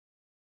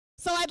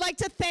So I'd like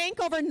to thank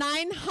over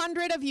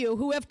 900 of you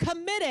who have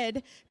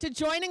committed to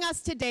joining us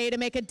today to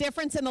make a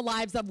difference in the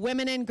lives of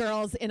women and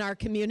girls in our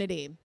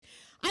community.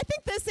 I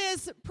think this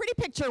is pretty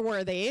picture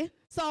worthy,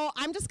 so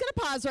I'm just going to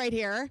pause right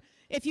here.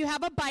 If you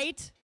have a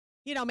bite,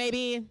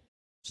 maybe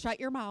shut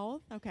your mouth,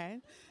 okay?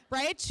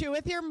 Right? Chew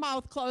with your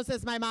mouth closed,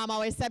 as my mom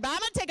always said. But I'm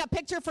going to take a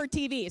picture for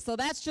TV, so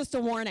that's just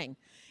a warning.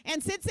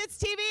 And since it's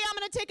TV, I'm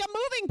going to take a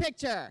moving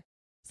picture.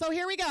 So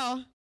here we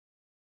go.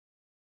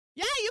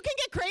 Yeah, you can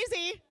get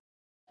crazy.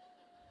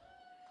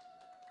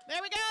 There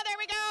we go, there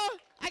we go.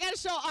 I got to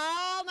show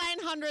all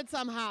 900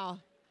 somehow.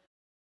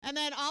 And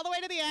then all the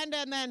way to the end,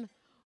 and then,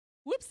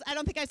 whoops, I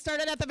don't think I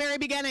started at the very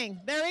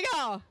beginning. There we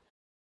go.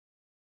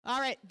 All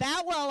right,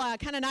 that will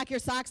kind of knock your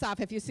socks off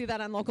if you see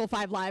that on Local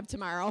 5 Live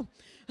tomorrow.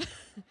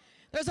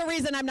 There's a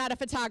reason I'm not a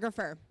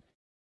photographer.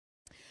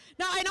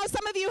 Now, I know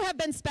some of you have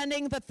been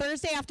spending the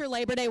Thursday after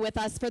Labor Day with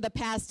us for the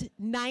past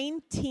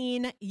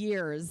 19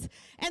 years.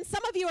 And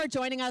some of you are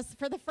joining us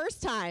for the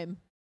first time.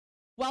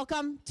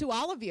 Welcome to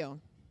all of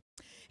you.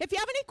 If you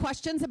have any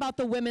questions about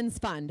the Women's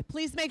Fund,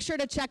 please make sure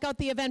to check out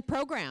the event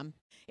program.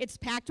 It's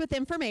packed with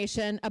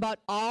information about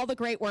all the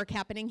great work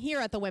happening here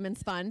at the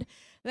Women's Fund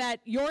that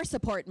your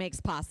support makes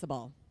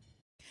possible.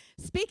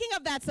 Speaking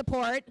of that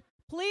support,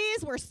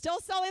 please, we're still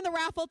selling the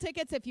raffle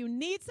tickets. If you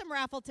need some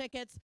raffle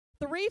tickets,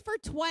 3 for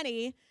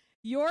 $20,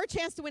 your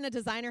chance to win a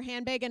designer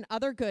handbag and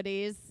other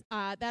goodies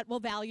that will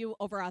value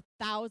over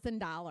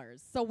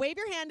 $1,000. So wave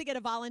your hand to get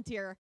a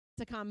volunteer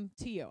to come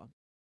to you.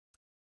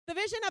 The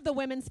vision of the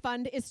Women's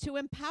Fund is to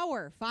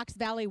empower Fox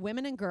Valley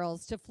women and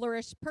girls to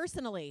flourish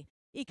personally,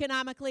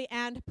 economically,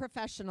 and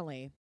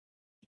professionally.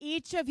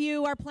 Each of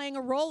you are playing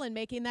a role in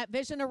making that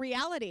vision a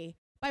reality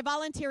by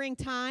volunteering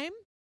time,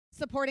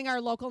 supporting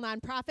our local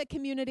nonprofit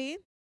community,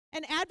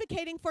 and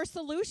advocating for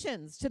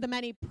solutions to the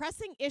many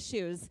pressing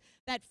issues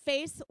that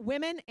face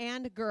women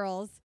and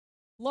girls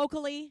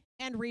locally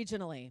and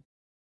regionally.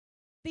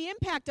 The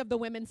impact of the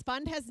Women's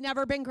Fund has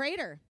never been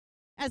greater.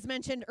 As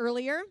mentioned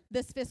earlier,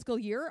 this fiscal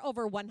year,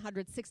 over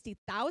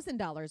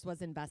 $160,000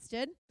 was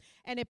invested,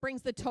 and it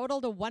brings the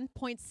total to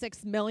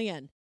 $1.6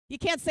 million. You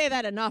can't say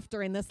that enough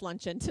during this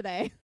luncheon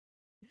today.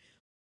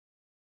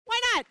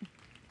 Why not?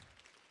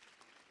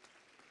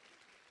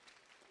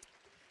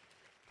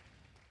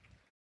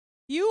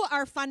 You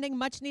are funding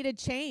much-needed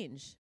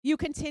change. You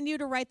continue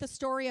to write the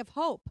story of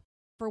hope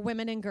for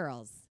women and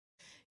girls.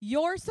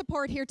 Your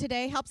support here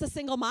today helps a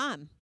single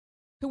mom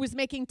who was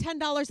making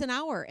 $10 an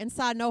hour and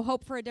saw no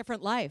hope for a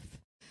different life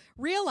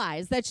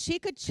realize that she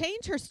could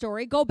change her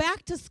story, go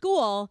back to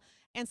school,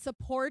 and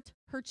support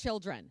her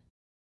children.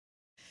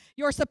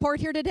 Your support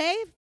here today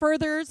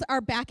furthers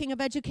our backing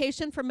of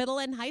education for middle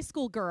and high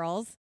school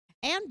girls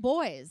and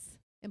boys,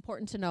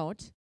 important to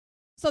note,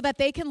 so that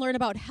they can learn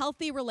about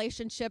healthy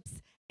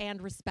relationships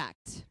and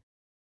respect.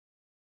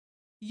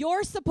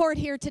 Your support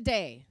here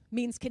today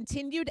means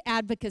continued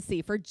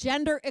advocacy for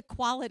gender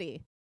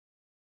equality.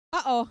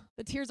 Uh-oh,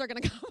 the tears are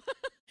going to come.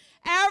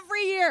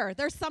 Every year,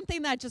 there's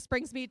something that just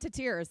brings me to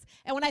tears.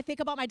 And when I think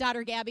about my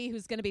daughter, Gabby,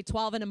 who's going to be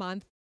 12 in a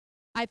month,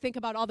 I think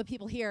about all the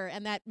people here,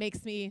 and that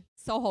makes me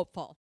so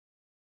hopeful.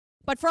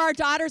 But for our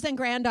daughters and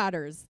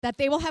granddaughters, that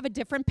they will have a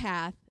different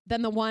path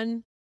than the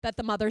one that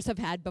the mothers have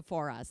had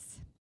before us.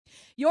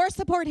 Your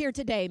support here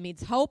today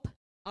means hope,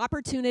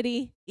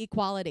 opportunity,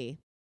 equality.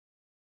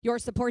 Your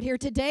support here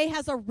today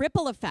has a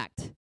ripple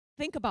effect.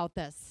 Think about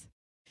this.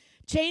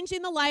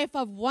 Changing the life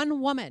of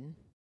one woman,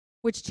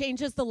 which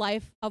changes the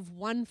life of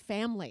one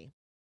family,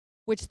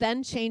 which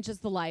then changes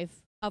the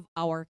life of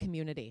our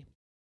community.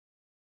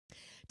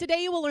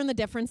 Today you will learn the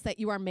difference that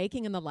you are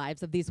making in the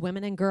lives of these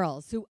women and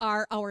girls who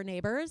are our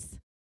neighbors,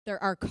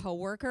 they're our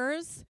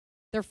coworkers,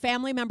 they're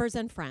family members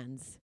and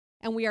friends.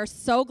 And we are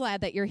so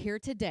glad that you're here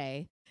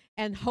today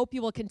and hope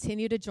you will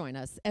continue to join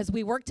us as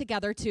we work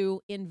together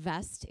to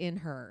invest in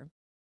her.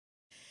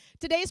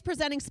 Today's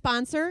presenting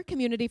sponsor,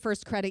 Community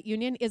First Credit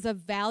Union, is a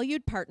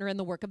valued partner in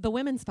the work of the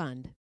Women's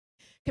Fund.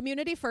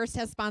 Community First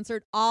has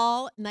sponsored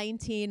all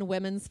 19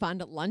 Women's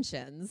Fund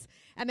luncheons,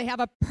 and they have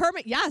a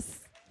permit.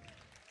 Yes.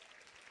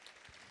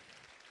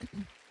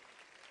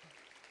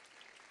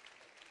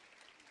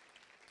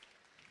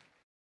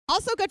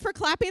 Also good for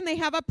clapping, they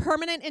have a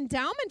permanent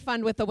endowment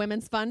fund with the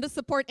Women's Fund to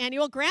support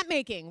annual grant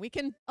making. We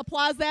can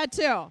applause that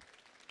too.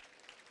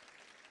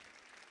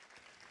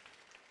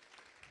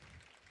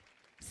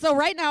 So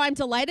right now, I'm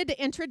delighted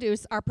to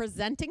introduce our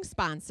presenting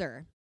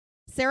sponsor,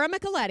 Sarah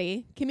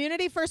Micheletti,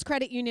 Community First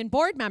Credit Union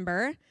board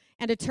member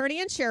and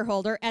attorney and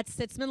shareholder at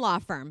Sitzman Law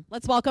Firm.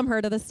 Let's welcome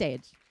her to the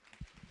stage.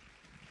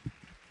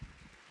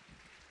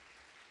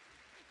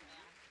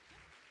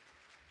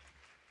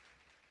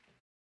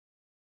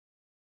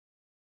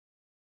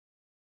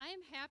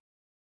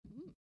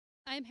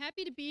 I am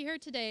happy to be here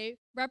today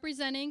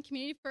representing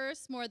Community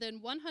First, more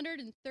than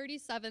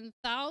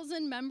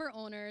 137,000 member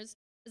owners,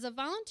 as a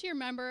volunteer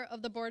member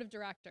of the board of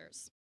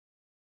directors.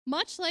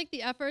 Much like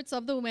the efforts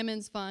of the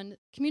Women's Fund,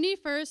 Community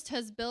First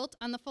has built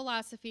on the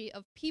philosophy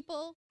of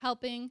people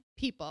helping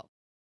people,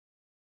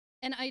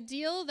 an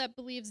ideal that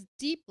believes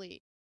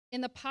deeply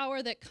in the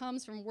power that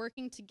comes from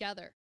working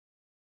together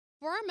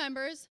For our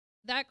members,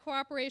 that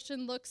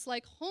cooperation looks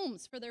like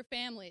homes for their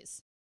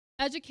families,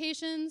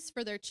 educations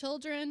for their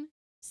children,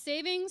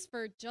 savings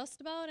for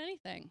just about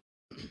anything,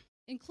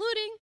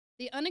 including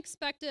the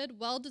unexpected,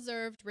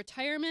 well-deserved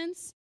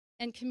retirements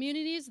and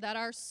communities that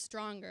are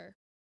stronger.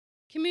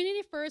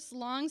 Community First's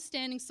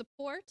long-standing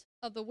support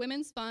of the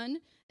Women's Fund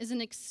is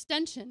an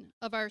extension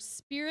of our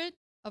spirit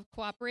of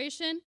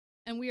cooperation,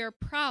 and we are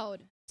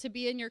proud to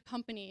be in your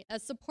company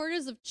as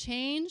supporters of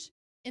change,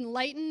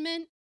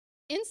 enlightenment,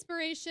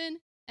 inspiration,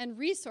 and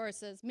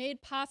resources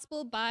made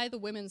possible by the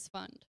Women's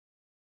Fund.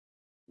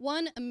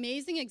 One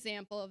amazing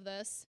example of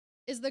this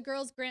is the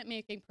Girls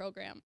Grant-Making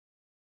Program.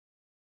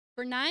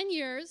 For 9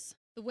 years,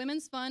 the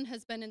Women's Fund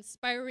has been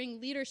inspiring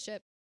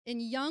leadership in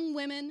young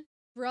women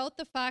throughout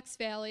the Fox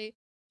Valley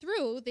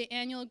through the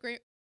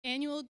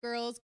annual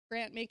Girls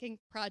Grant-Making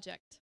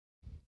Project.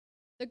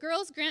 The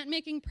Girls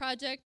Grant-Making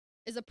Project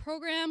is a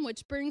program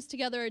which brings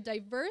together a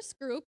diverse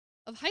group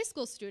of high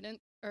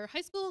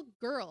school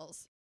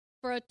girls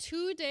for a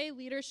 2-day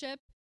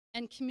leadership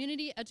and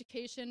community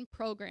education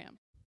program.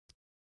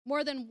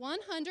 More than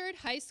 100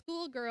 high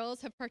school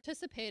girls have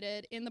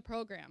participated in the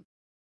program.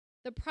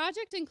 The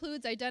project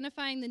includes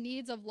identifying the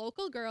needs of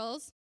local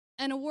girls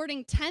and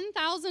awarding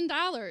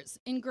 $10,000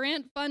 in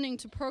grant funding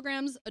to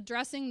programs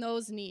addressing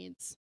those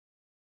needs.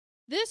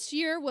 This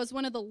year was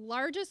one of the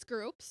largest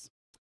groups,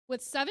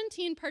 with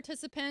 17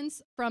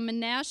 participants from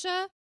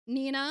Menasha,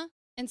 Neenah,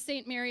 and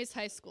St. Mary's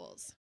high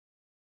schools.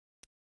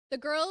 The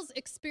girls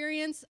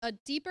experience a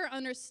deeper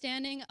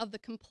understanding of the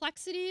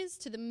complexities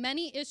to the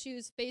many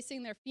issues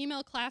facing their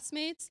female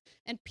classmates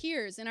and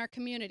peers in our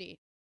community,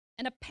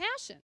 and a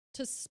passion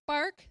to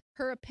spark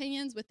her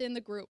opinions within the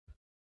group.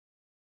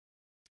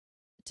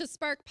 To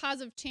spark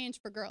positive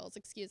change for girls,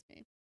 excuse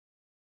me.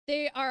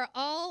 They were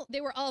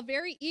all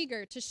very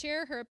eager to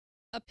share her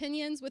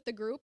opinions with the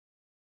group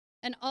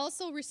and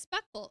also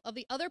respectful of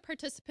the other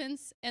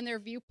participants and their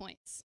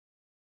viewpoints.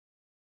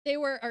 They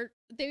were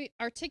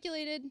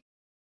articulate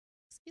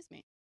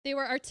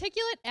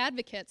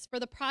advocates for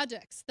the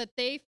projects that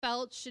they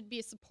felt should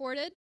be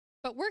supported,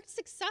 but worked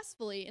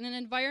successfully in an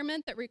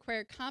environment that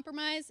required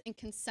compromise and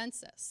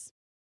consensus.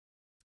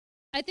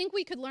 I think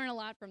we could learn a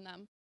lot from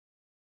them.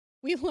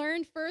 We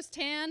learned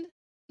firsthand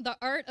the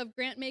art of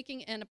grant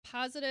making and a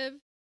positive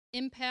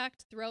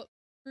impact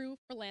through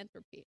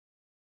philanthropy.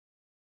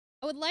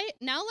 I would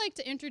now like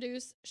to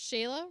introduce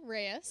Shayla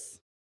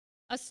Reyes,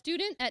 a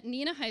student at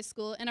Neenah High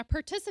School and a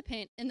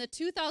participant in the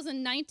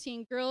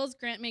 2019 Girls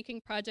Grant Making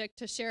Project,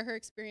 to share her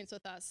experience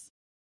with us.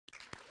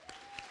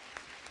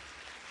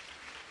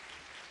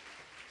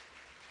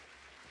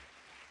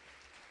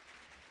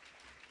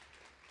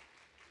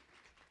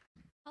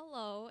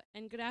 Hello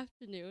and good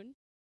afternoon.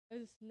 I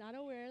was not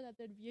aware that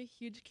there'd be a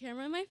huge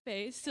camera in my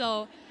face,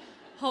 so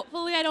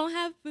hopefully I don't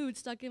have food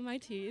stuck in my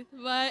teeth.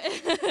 But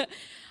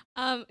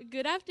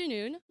good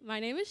afternoon.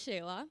 My name is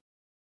Shayla,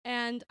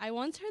 and I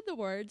once heard the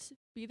words,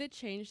 "Be the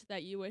change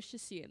that you wish to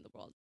see in the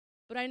world,"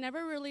 but I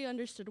never really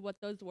understood what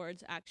those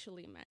words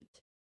actually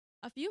meant.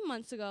 A few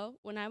months ago,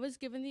 when I was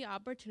given the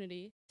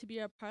opportunity to be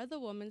a part of the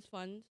Women's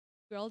Fund's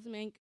Girls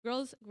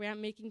Grant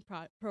Making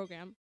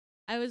program,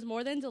 I was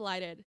more than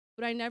delighted,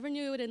 but I never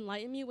knew it would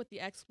enlighten me with the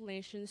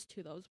explanations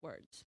to those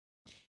words.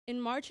 In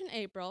March and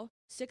April,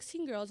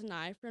 16 girls and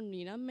I from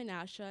Neenah,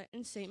 Menasha,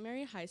 and St.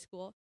 Mary High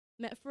School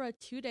met for a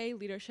 2-day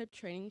leadership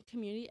training,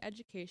 community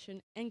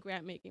education, and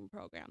grant-making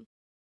program.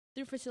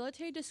 Through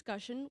facilitated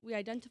discussion, we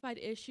identified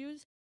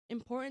issues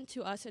important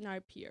to us and our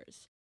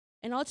peers,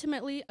 and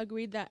ultimately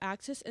agreed that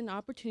access and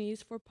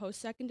opportunities for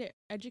post-secondary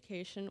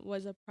education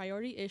was a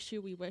priority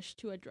issue we wished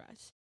to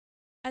address.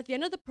 At the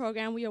end of the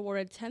program, we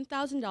awarded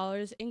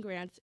 $10,000 in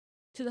grants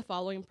to the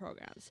following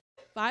programs: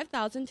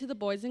 $5,000 to the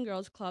Boys and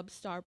Girls Club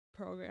STAR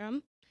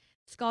program,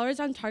 Scholars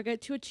on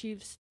Target to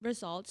Achieve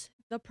Results.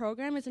 The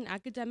program is an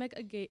academic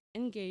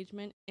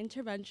engagement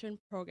intervention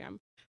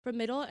program for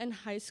middle and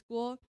high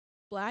school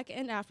Black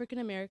and African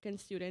American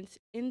students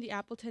in the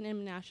Appleton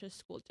and Menasha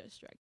School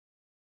District.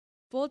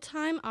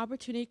 Full-time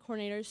opportunity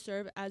coordinators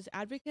serve as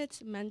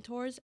advocates,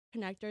 mentors,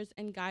 connectors,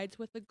 and guides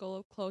with the goal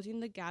of closing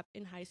the gap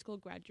in high school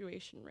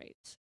graduation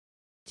rates.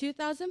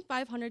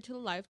 $2,500 to the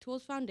Life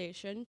Tools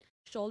Foundation,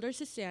 Shoulders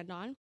to Stand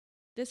On.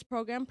 This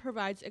program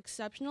provides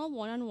exceptional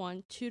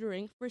one-on-one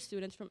tutoring for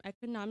students from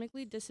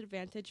economically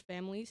disadvantaged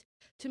families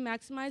to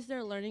maximize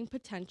their learning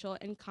potential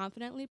and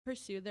confidently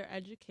pursue their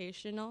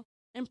educational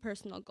and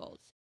personal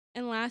goals.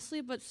 And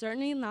lastly, but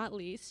certainly not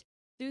least,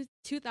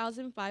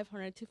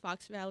 $2,500 to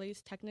Fox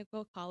Valley's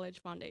Technical College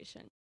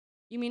Foundation.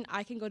 You mean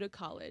I can go to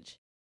college,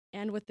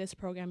 and with this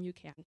program you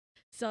can.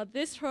 So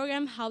this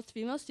program helps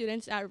female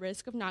students at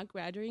risk of not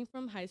graduating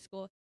from high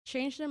school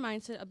change their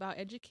mindset about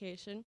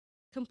education,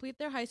 complete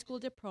their high school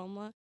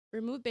diploma,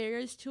 remove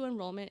barriers to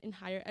enrollment in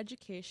higher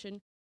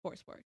education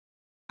coursework.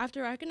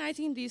 After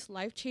recognizing these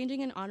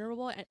life-changing and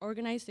honorable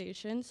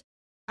organizations,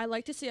 I'd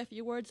like to say a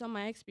few words on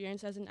my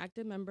experience as an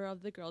active member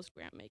of the Girls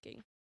Grant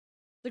Making.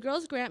 The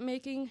Girls Grant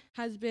Making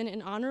has been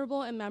an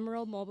honorable and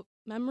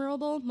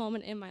memorable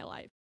moment in my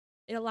life.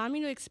 It allowed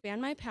me to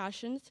expand my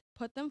passions,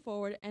 put them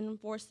forward, and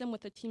enforce them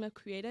with a team of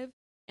creative,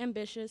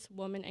 ambitious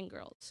women and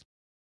girls.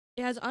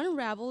 It has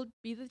unraveled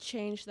be the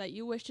change that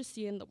you wish to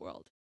see in the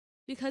world.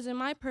 Because in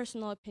my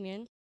personal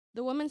opinion,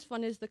 the Women's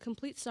Fund is the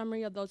complete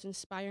summary of those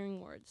inspiring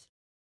words.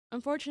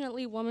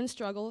 Unfortunately, women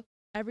struggle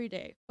every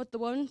day, but the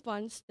Women's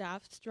Fund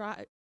staff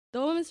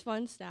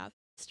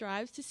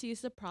strives to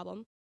seize the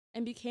problem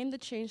and became the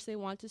change they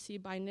want to see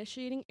by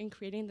initiating and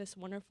creating this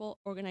wonderful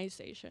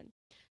organization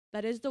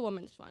that is the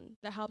Women's Fund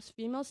that helps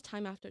females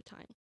time after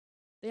time.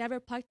 They have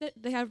reflected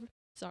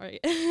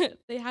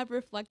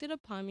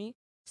upon me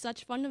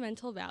such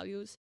fundamental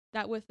values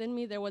that within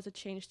me there was a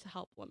change to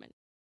help women.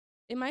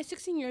 In my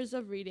 16 years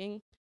of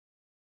reading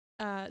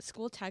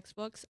school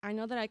textbooks, I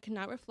know that I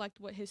cannot reflect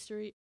what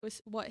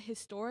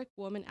historic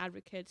women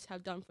advocates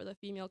have done for the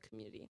female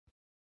community,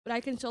 but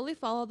I can solely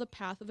follow the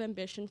path of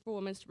ambition for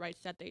women's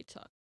rights that they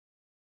took.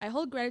 I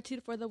hold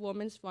gratitude for the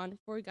Women's Fund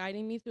for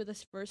guiding me through the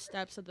first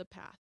steps of the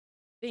path.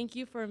 Thank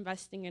you for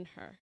investing in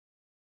her.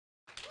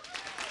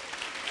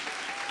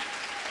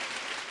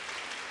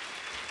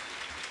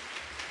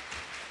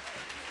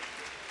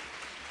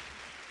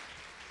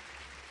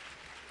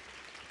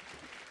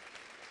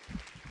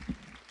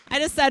 I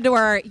just said to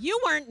her, you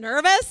weren't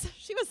nervous?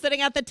 She was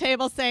sitting at the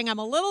table saying, I'm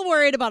a little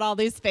worried about all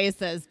these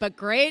faces, but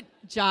great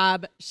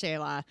job,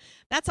 Shayla.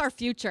 That's our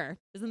future.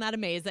 Isn't that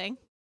amazing?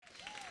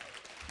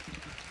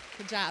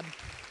 Good job.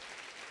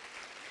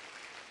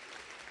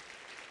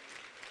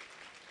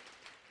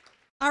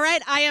 All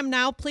right, I am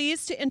now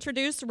pleased to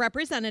introduce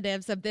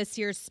representatives of this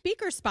year's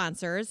speaker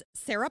sponsors,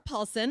 Sarah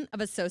Paulson of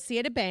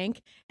Associated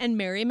Bank and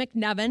Mary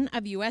McNevin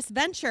of U.S.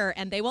 Venture,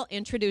 and they will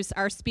introduce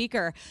our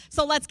speaker.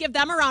 So let's give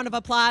them a round of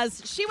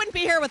applause. She wouldn't be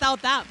here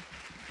without them.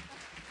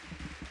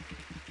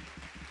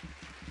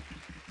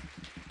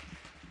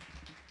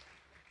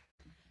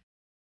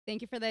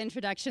 Thank you for the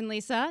introduction,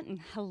 Lisa,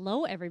 and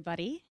hello,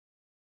 everybody.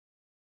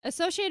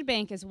 Associated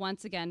Bank is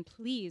once again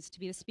pleased to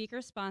be the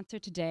speaker sponsor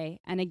today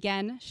and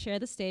again share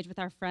the stage with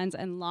our friends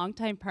and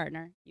longtime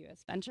partner,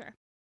 U.S. Venture.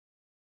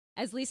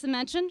 As Lisa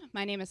mentioned,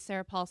 my name is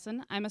Sarah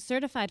Paulson. I'm a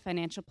certified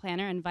financial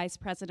planner and vice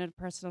president of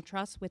personal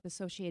trust with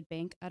Associated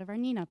Bank out of our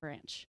Neenah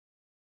branch.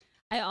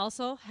 I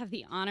also have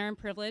the honor and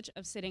privilege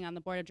of sitting on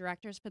the board of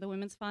directors for the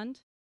Women's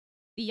Fund,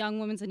 the Young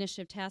Women's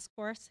Initiative Task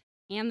Force,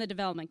 and the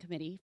Development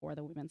Committee for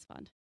the Women's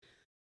Fund.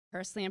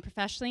 Personally and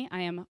professionally,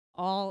 I am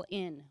all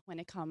in when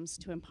it comes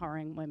to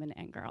empowering women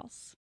and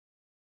girls.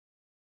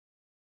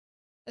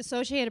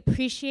 Associate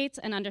appreciates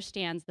and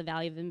understands the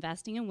value of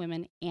investing in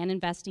women and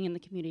investing in the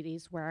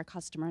communities where our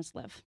customers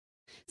live.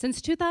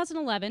 Since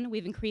 2011,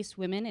 we've increased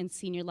women in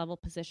senior level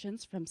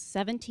positions from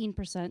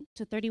 17%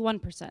 to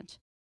 31%.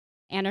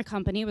 And our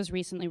company was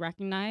recently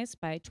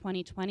recognized by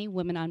 2020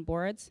 Women on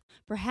Boards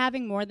for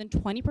having more than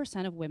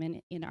 20% of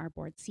women in our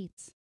board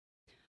seats.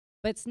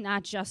 But it's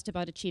not just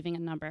about achieving a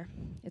number.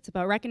 It's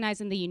about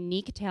recognizing the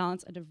unique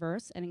talents a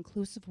diverse and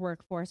inclusive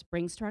workforce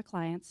brings to our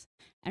clients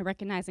and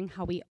recognizing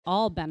how we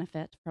all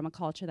benefit from a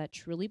culture that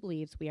truly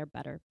believes we are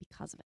better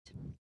because of it.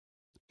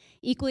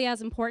 Equally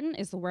as important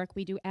is the work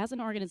we do as an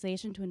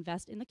organization to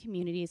invest in the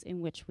communities in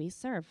which we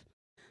serve.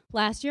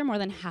 Last year, more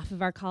than half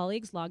of our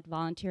colleagues logged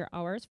volunteer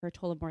hours for a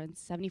total of more than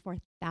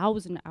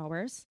 74,000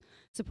 hours,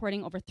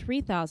 supporting over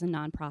 3,000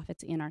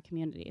 nonprofits in our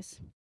communities.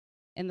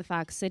 In the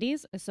Fox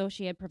Cities,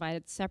 Associated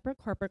provided separate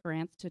corporate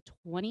grants to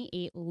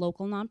 28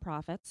 local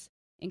nonprofits,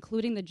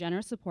 including the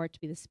generous support to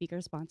be the speaker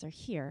sponsor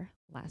here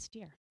last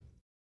year.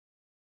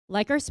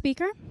 Like our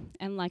speaker,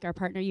 and like our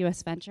partner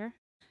U.S. Venture,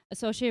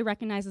 Associated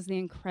recognizes the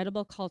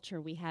incredible culture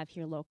we have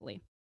here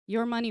locally.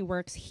 Your money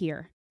works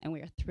here, and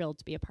we are thrilled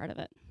to be a part of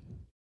it.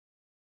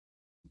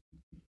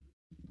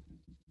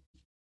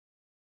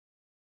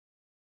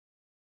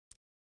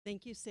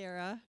 Thank you,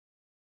 Sarah.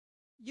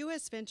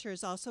 U.S. Venture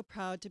is also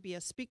proud to be a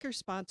speaker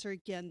sponsor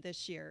again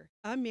this year.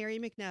 I'm Mary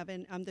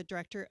McNevin. I'm the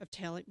Director of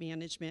Talent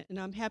Management, and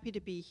I'm happy to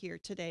be here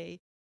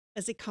today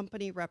as a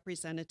company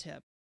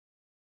representative.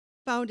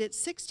 Founded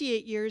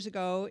 68 years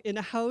ago in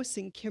a house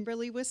in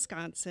Kimberly,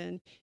 Wisconsin,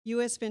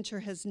 U.S.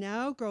 Venture has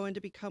now grown to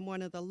become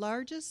one of the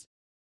largest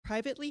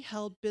privately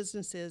held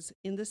businesses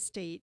in the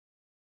state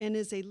and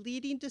is a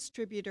leading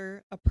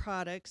distributor of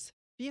products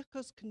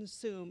vehicles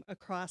consume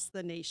across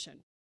the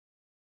nation.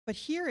 But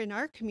here in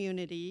our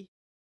community,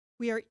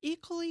 we are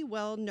equally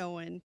well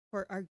known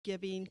for our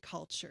giving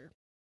culture.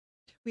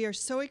 We are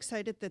so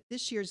excited that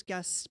this year's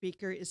guest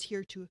speaker is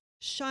here to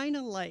shine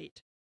a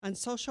light on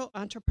social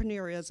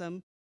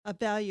entrepreneurism, a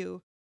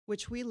value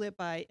which we live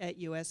by at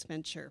U.S.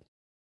 Venture.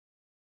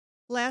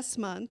 Last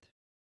month,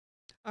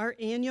 our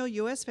annual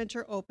U.S.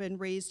 Venture Open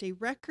raised a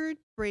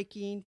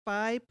record-breaking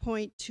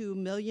 $5.2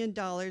 million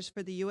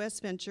for the U.S.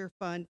 Venture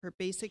Fund for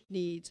Basic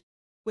Needs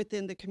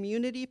within the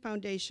Community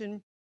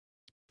Foundation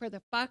for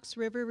the Fox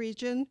River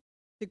region,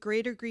 the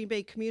Greater Green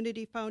Bay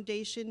Community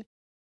Foundation,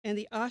 and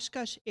the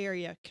Oshkosh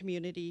Area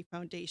Community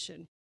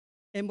Foundation.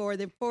 And more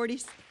than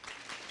 40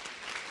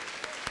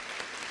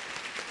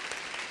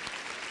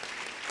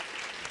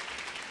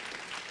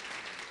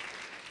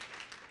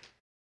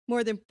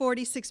 More than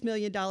 $46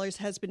 million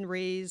has been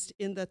raised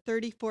in the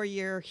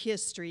 34-year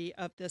history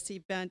of this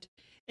event,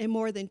 and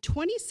more than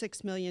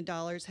 $26 million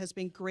has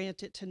been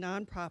granted to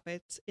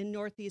nonprofits in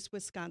Northeast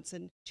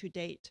Wisconsin to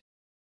date.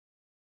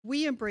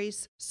 We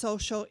embrace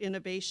social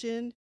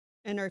innovation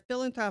and our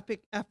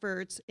philanthropic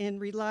efforts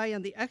and rely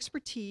on the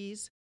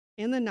expertise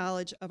and the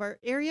knowledge of our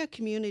area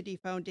community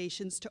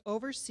foundations to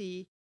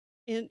oversee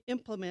and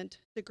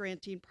implement the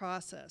granting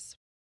process.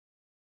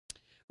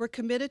 We're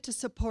committed to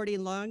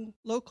supporting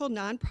local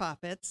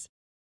nonprofits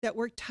that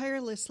work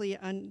tirelessly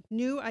on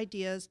new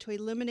ideas to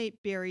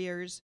eliminate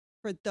barriers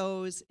for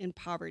those in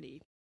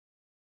poverty.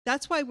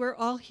 That's why we're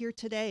all here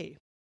today,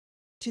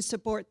 to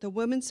support the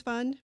Women's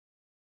Fund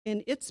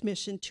and its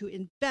mission to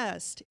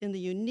invest in the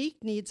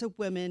unique needs of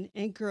women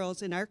and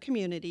girls in our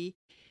community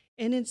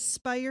and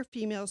inspire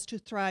females to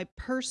thrive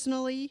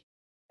personally,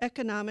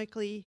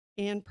 economically,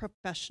 and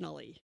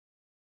professionally.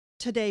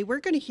 Today, we're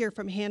going to hear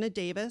from Hannah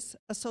Davis,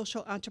 a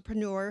social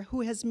entrepreneur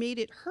who has made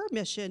it her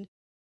mission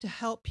to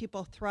help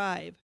people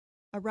thrive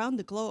around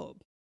the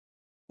globe.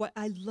 What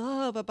I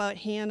love about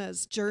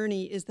Hannah's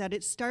journey is that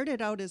it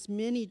started out as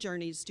many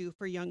journeys do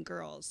for young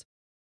girls.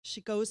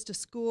 She goes to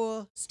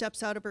school,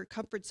 steps out of her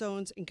comfort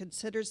zones, and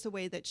considers the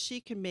way that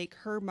she can make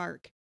her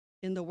mark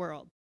in the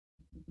world.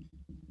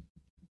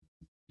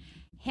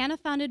 Hannah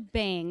founded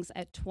Bangs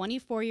at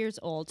 24 years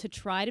old to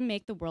try to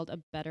make the world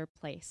a better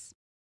place.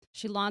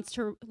 She launched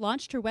her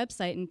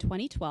website in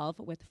 2012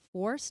 with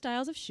 4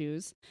 styles of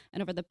shoes,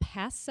 and over the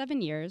past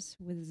 7 years,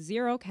 with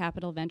 0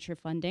 capital venture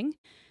funding,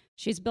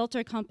 she's built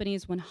her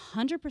company's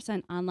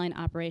 100% online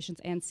operations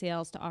and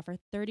sales to offer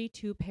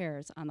 32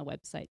 pairs on the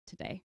website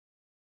today.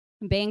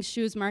 Bangs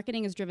Shoes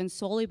marketing is driven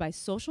solely by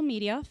social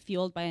media,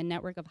 fueled by a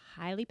network of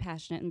highly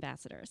passionate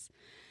ambassadors.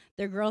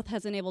 Their growth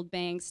has enabled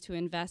Bangs to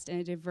invest in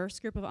a diverse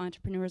group of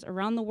entrepreneurs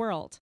around the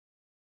world.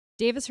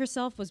 Davis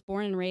herself was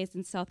born and raised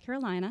in South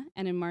Carolina,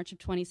 and in March of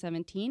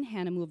 2017,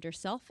 Hannah moved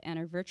herself and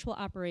her virtual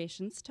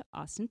operations to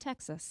Austin,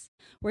 Texas,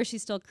 where she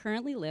still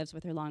currently lives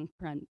with her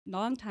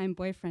longtime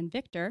boyfriend,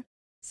 Victor,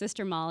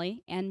 sister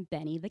Molly, and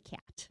Benny the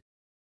cat.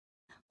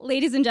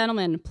 Ladies and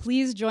gentlemen,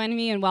 please join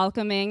me in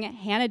welcoming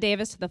Hannah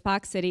Davis to the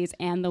Fox Cities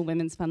and the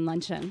Women's Fund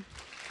Luncheon.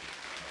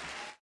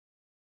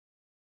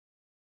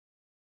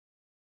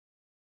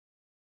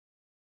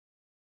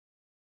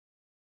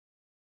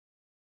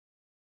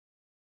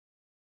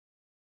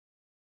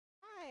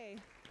 Hi.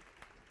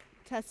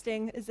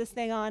 Testing. Is this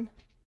thing on? Does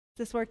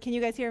this work? Can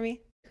you guys hear me?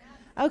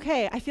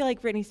 Okay. I feel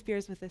like Britney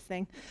Spears with this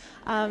thing.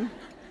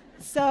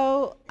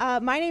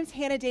 My name's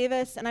Hannah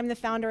Davis, and I'm the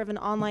founder of an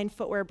online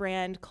footwear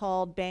brand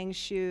called Bangs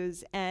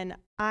Shoes, and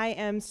I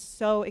am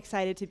so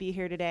excited to be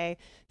here today.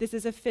 This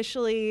is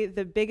officially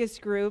the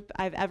biggest group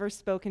I've ever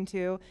spoken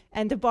to,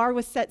 and the bar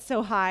was set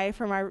so high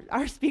from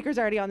our speakers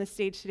already on the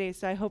stage today,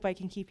 so I hope I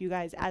can keep you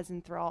guys as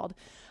enthralled.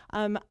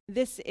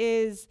 This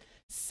is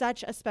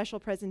such a special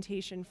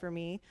presentation for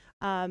me.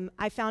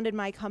 I founded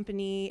my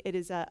company. It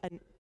is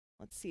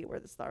let's see, where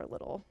this our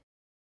little,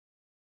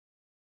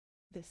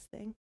 this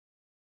thing.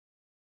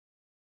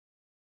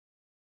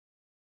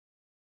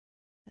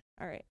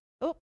 All right.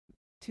 Oh,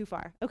 too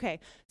far. Okay.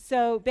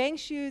 So Bangs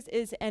Shoes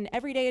is an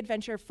everyday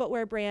adventure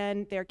footwear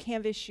brand. They're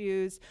canvas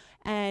shoes.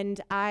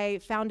 And I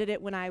founded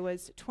it when I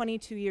was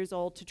 22 years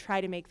old to try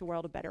to make the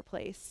world a better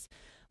place.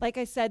 Like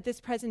I said,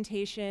 this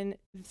presentation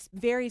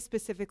very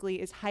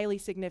specifically is highly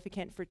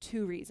significant for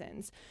 2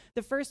 reasons.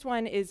 The first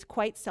one is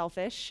quite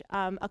selfish.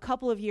 A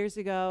couple of years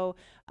ago,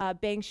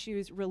 Bangs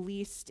Shoes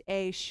released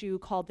a shoe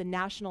called the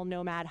National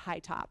Nomad High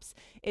Tops.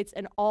 It's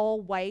an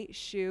all-white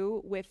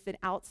shoe with an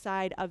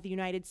outside of the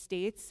United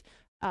States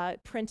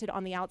printed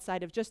on the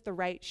outside of just the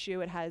right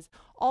shoe. It has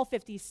all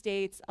 50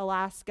 states,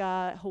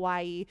 Alaska,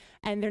 Hawaii,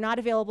 and they're not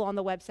available on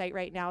the website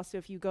right now. So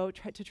if you go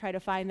to try to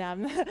find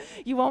them,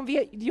 you won't be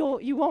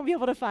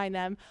able to find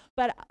them.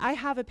 But I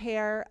have a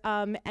pair,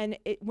 and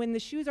when the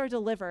shoes are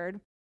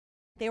delivered,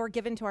 they were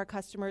given to our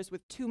customers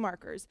with 2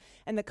 markers.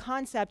 And the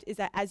concept is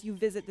that as you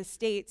visit the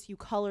states, you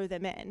color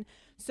them in.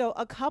 So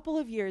a couple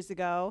of years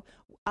ago,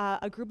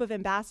 a group of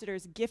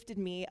ambassadors gifted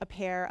me a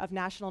pair of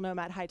National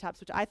Nomad High Tops,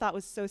 which I thought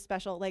was so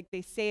special. Like,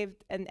 they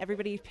saved, and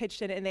everybody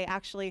pitched in, and they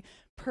actually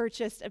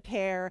purchased a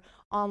pair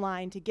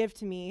online to give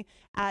to me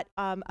at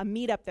a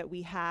meetup that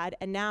we had.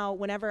 And now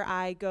whenever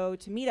I go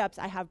to meetups,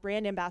 I have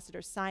brand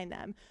ambassadors sign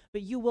them.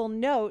 But you will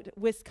note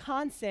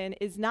Wisconsin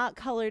is not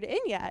colored in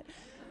yet.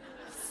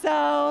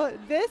 So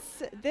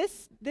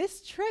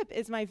this trip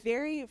is my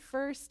very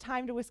first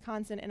time to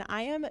Wisconsin, and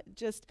I am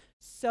just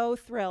so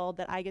thrilled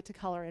that I get to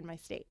color in my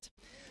state.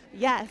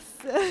 Yes.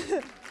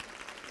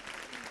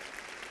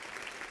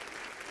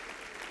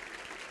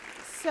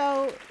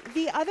 So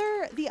the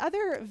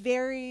other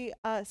very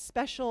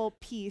special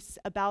piece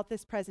about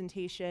this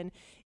presentation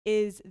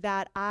is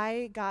that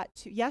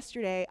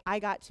yesterday I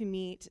got to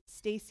meet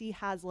Stacy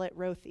Hazlitt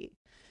Rothy.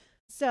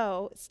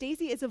 So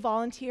Stacy is a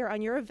volunteer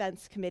on your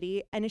events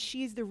committee, and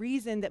she's the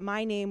reason that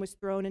my name was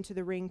thrown into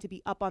the ring to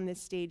be up on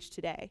this stage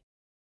today.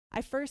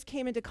 I first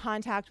came into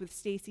contact with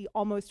Stacy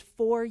almost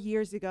 4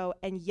 years ago,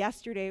 and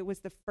yesterday was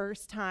the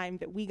first time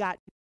that we got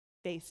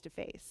face to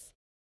face.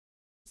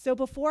 So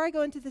before I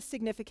go into the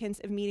significance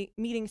of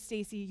meeting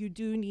Stacy, you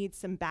do need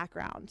some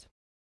background.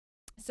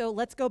 So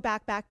let's go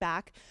back.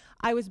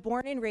 I was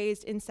born and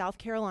raised in South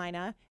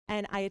Carolina,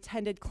 and I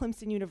attended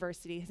Clemson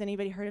University. Has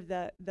anybody heard of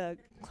the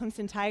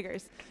Clemson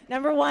Tigers?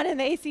 #1 in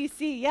the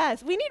ACC,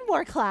 yes. We need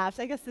more claps.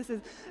 I guess this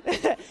is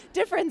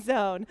different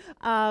zone.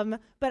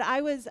 But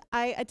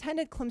I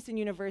attended Clemson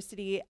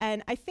University,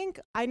 and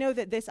I know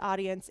that this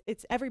audience,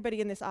 it's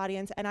everybody in this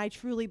audience, and I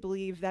truly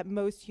believe that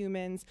most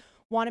humans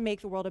want to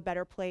make the world a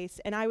better place,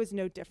 and I was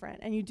no different.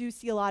 And you do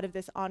see a lot of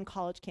this on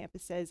college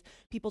campuses,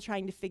 people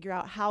trying to figure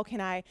out how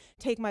can I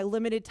take my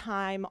limited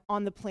time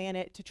on the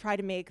planet to try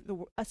to make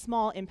a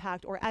small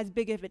impact or as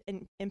big of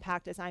an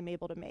impact as I'm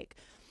able to make.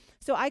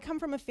 So I come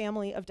from a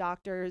family of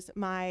doctors.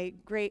 My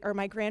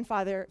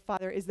grandfather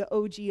is the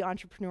OG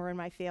entrepreneur in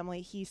my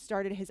family. He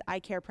started his eye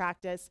care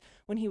practice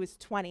when he was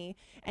 20,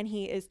 and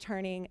he is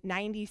turning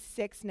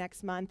 96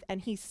 next month,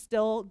 and he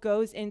still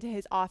goes into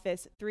his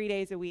office 3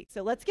 days a week.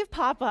 So let's give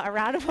Papa a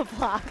round of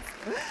applause.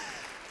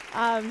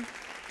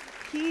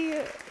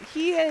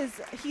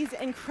 He's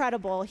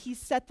incredible. He's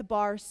set the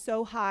bar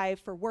so high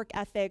for work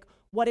ethic,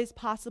 what is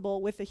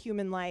possible with a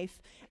human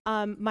life.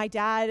 My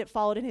dad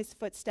followed in his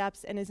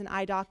footsteps and is an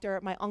eye doctor.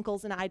 My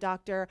uncle's an eye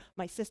doctor.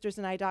 My sister's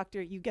an eye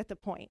doctor. You get the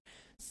point.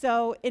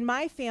 So in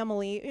my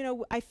family,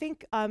 I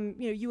think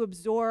you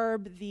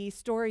absorb the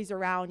stories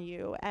around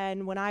you.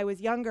 And when I was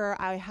younger,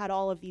 I had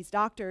all of these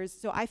doctors.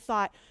 So I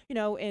thought,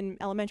 in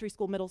elementary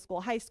school, middle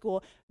school, high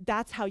school,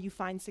 that's how you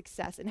find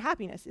success and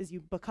happiness, is you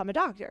become a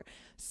doctor.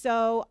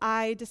 So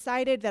I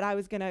decided that I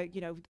was going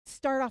to,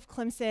 start off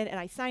Clemson, and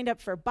I signed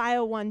up for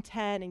Bio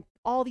 110 and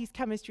all these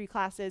chemistry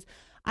classes.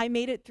 I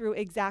made it through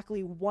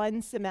exactly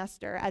 1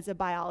 semester as a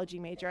biology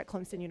major at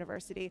Clemson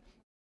University.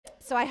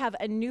 So I have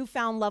a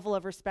newfound level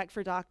of respect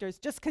for doctors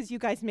just because you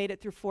guys made it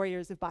through 4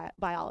 years of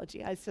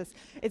biology.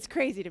 It's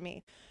crazy to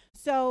me.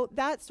 So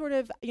that sort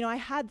of, I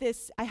had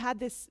this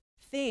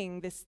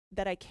thing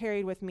that I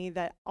carried with me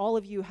that all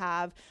of you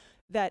have,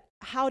 that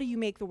how do you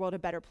make the world a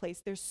better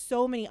place? There's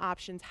so many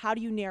options. How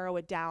do you narrow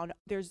it down?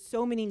 There's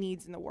so many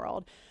needs in the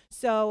world.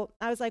 So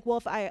I was like,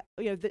 well,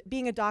 if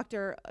being a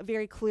doctor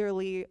very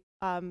clearly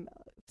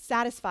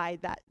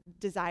satisfied that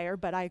desire,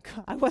 but I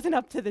wasn't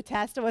up to the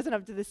test. I wasn't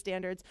up to the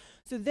standards.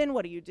 So then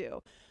what do you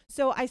do?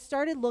 So I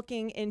started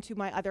looking into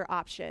my other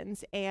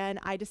options, and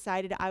I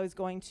decided I was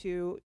going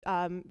to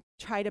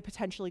try to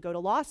potentially go to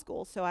law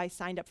school. So I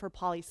signed up for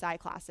poli-sci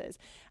classes,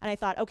 and I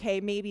thought, okay,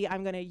 maybe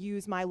I'm going to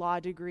use my law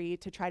degree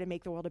to try to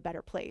make the world a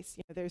better place.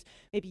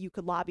 Maybe you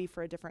could lobby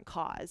for a different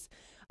cause,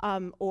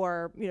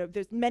 or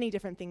there's many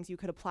different things you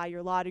could apply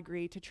your law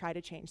degree to try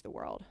to change the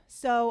world.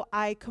 So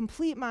I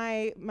complete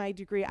my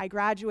degree. I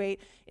graduate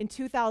in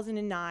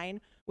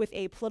 2009 with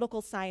a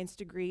political science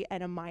degree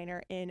and a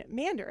minor in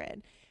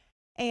Mandarin.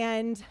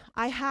 And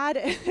I had,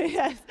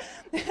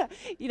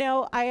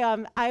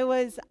 I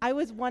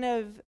was one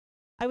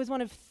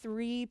of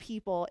 3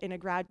 people in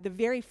the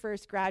very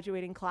first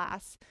graduating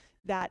class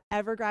that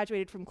ever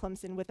graduated from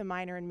Clemson with a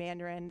minor in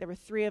Mandarin. There were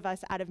 3 of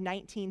us out of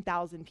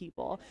 19,000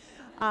 people.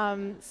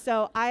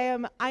 So I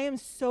am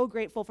so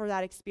grateful for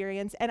that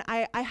experience. And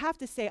I have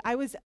to say, I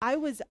was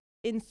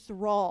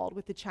enthralled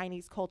with the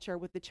Chinese culture,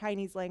 with the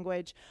Chinese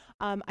language.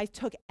 I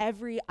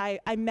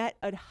met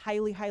a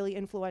highly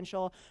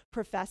influential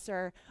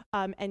professor,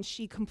 and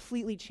she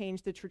completely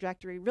changed the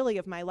trajectory, really,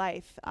 of my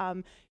life.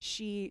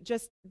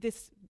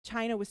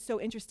 China was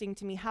so interesting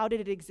to me. How did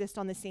it exist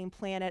on the same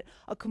planet?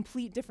 A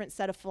complete different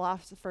set of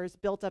philosophers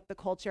built up the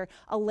culture,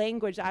 a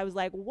language. I was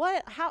like,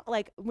 what? How?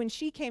 Like, when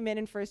she came in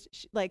and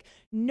first,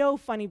 no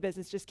funny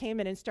business, just came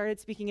in and started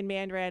speaking in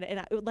Mandarin,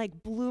 and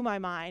it blew my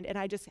mind, and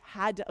I just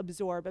had to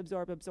absorb.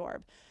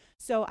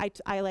 So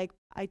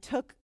I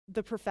took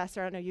the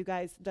professor. I don't know, you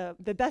guys, the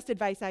best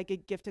advice I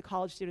could give to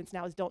college students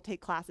now is don't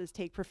take classes,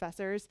 take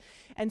professors.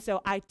 And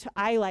so I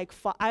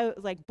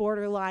was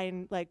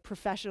borderline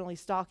professionally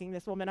stalking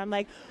this woman. I'm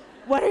like,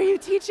 what are you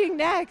teaching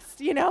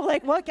next?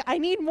 What, I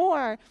need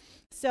more.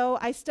 So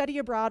I study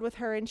abroad with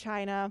her in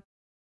China,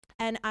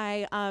 and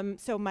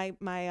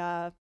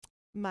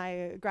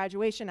my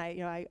graduation,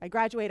 I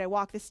graduate, I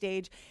walk the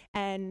stage,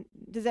 and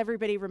does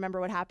everybody remember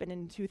what happened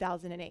in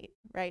 2008,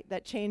 right?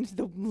 That changed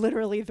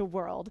literally the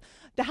world.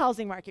 The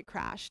housing market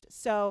crashed.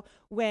 So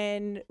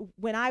when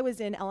I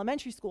was in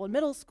elementary school and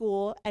middle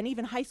school and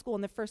even high school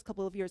in the first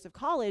couple of years of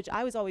college,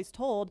 I was always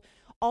told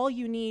all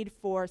you need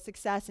for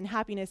success and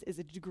happiness is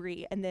a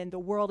degree, and then the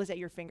world is at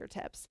your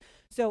fingertips.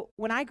 So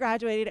when I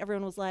graduated,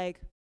 everyone was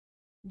like,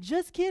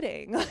 just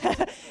kidding.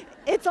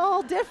 It's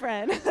all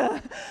different.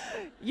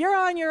 You're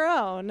on your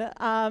own.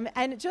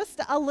 And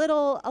just a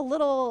little.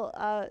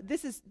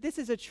 This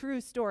is a true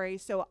story.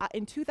 So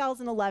in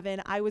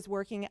 2011, I was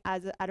working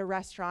at a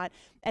restaurant,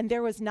 and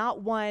there was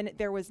not one,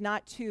 there was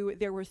not 2,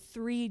 there were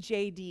 3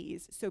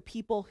 JDs. So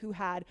people who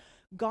had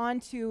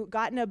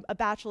gotten a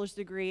bachelor's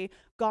degree,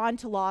 gone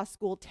to law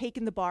school,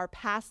 taken the bar,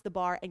 passed the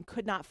bar, and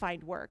could not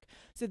find work.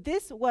 So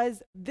this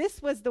was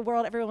the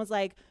world. Everyone was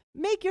like,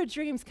 make your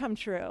dreams come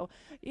true,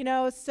 you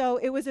know? So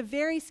it was a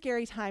very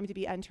scary time to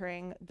be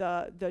entering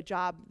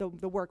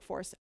the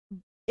workforce.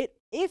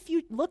 If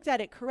you looked at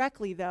it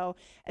correctly, though,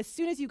 as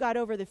soon as you got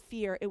over the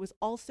fear, it was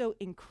also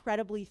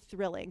incredibly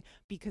thrilling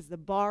because the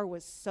bar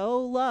was so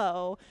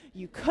low,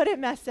 you couldn't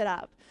mess it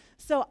up.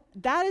 So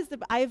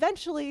I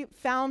eventually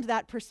found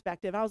that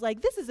perspective. I was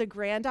like, this is a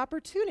grand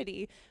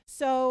opportunity.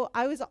 So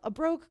I was a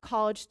broke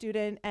college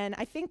student, and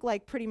I think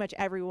like pretty much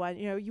everyone,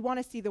 you know, you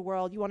want to see the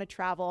world, you want to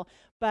travel,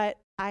 but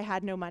I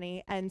had no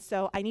money, and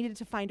so I needed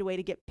to find a way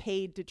to get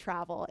paid to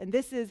travel. And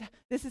this is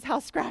how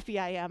scrappy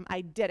I am.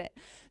 I did it.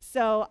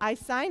 So I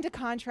signed a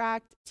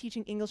contract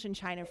teaching English in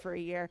China for a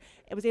year.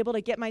 I was able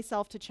to get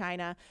myself to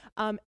China.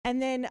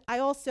 And then I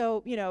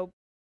also, you know,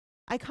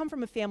 I come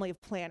from a family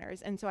of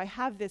planners, and so I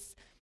have this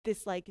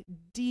like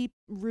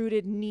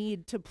deep-rooted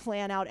need to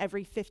plan out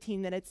every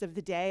 15 minutes of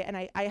the day, and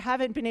I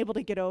haven't been able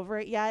to get over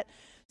it yet.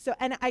 So,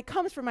 and it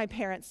comes from my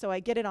parents, so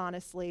I get it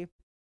honestly.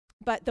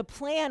 But the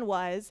plan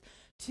was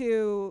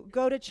to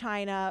go to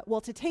China,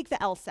 well, to take the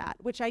LSAT,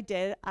 which I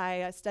did.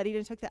 I studied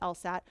and took the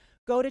LSAT,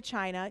 go to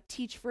China,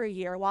 teach for a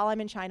year while I'm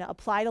in China,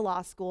 apply to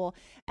law school,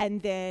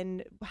 and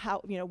then,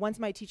 once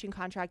my teaching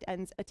contract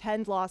ends,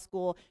 attend law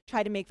school,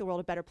 try to make the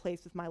world a better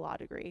place with my law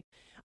degree.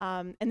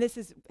 And this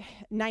is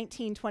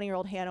 19,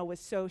 20-year-old Hannah was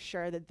so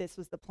sure that this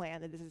was the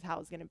plan, that this is how it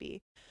was going to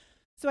be.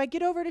 So I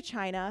get over to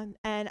China,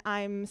 and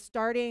I'm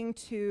starting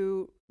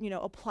to,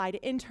 apply to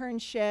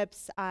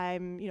internships.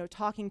 I'm,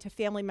 talking to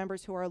family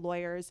members who are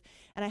lawyers,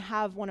 and I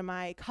have one of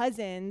my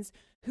cousins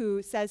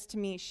who says to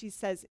me, she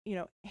says,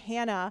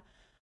 Hannah,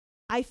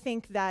 I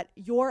think that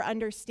your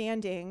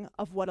understanding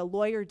of what a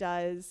lawyer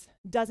does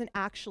doesn't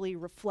actually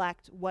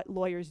reflect what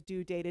lawyers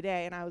do day to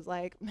day. And I was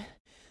like,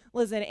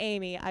 listen,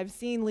 Amy, I've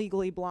seen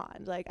Legally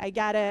Blonde. Like, I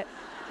get it.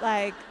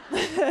 like,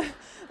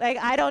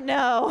 I don't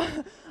know.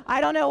 I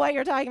don't know what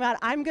you're talking about.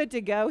 I'm good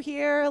to go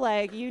here.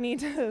 Like, you need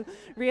to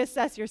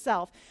reassess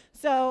yourself.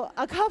 So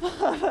a couple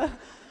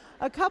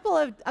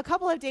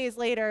of days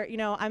later,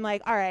 I'm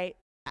like, all right,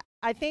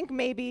 I think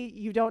maybe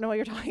you don't know what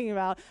you're talking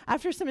about.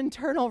 After some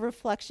internal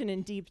reflection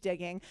and deep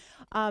digging,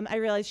 I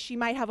realized she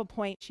might have a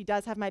point. She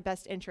does have my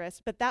best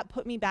interest, but that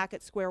put me back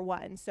at square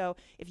one. So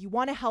if you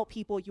want to help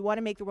people, you want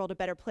to make the world a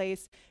better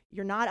place,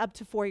 you're not up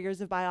to 4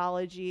 years of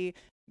biology,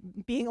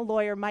 being a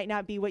lawyer might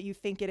not be what you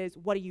think it is.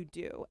 What do you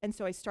do? And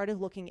so I started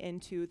looking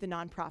into the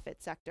nonprofit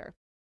sector.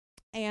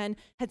 And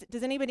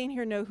does anybody in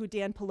here know who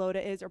Dan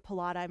Pallotta is, or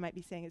Pallotta? I might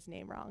be saying his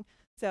name wrong.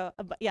 So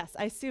but yes,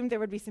 I assume there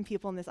would be some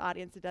people in this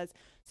audience that does.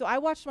 So I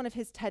watched one of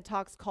his TED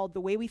Talks called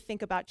The Way We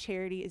Think About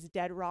Charity is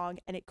Dead Wrong,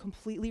 and it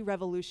completely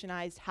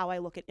revolutionized how I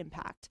look at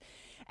impact.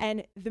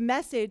 And the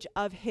message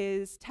of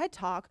his TED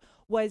Talk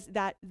was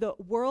that the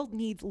world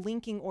needs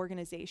linking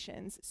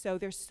organizations. So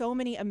there's so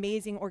many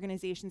amazing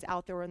organizations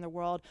out there in the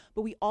world,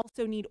 but we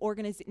also need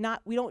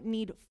we don't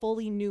need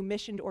fully new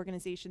missioned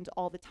organizations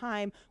all the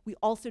time. We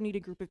also need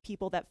a group of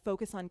people that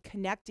focus on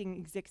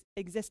connecting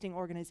existing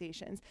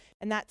organizations.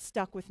 And that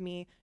stuck with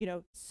me,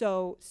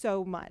 so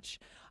much.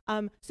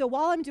 So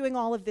while I'm doing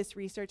all of this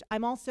research,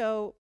 I'm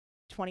also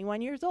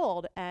 21 years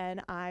old,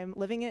 and I'm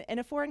living in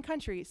a foreign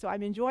country, so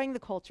I'm enjoying the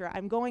culture.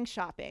 I'm going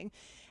shopping,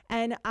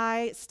 and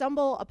I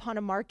stumble upon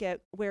a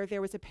market where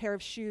there was a pair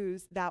of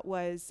shoes that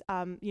was,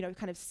 kind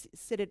of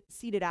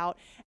seated out,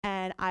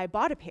 and I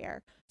bought a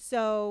pair.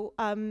 So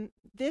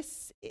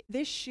this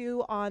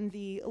shoe on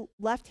the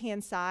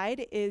left-hand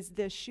side is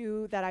the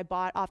shoe that I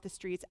bought off the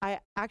streets.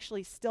 I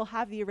actually still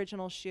have the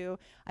original shoe.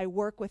 I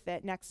work with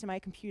it next to my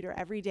computer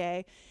every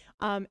day.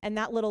 And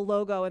that little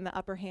logo in the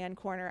upper hand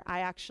corner,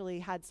 I actually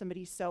had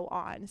somebody sew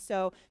on.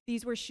 So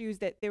these were shoes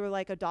that they were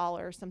like $1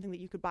 or something that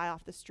you could buy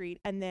off the street.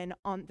 And then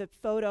on the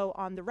photo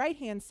on the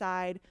right-hand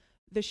side,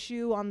 the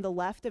shoe on the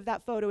left of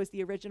that photo is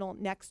the original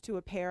next to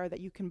a pair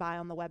that you can buy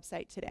on the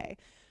website today.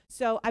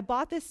 So I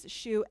bought this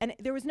shoe, and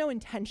there was no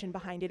intention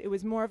behind it. It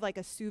was more of like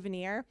a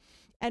souvenir.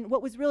 And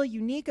what was really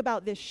unique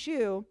about this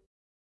shoe,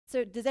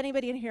 so does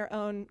anybody in here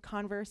own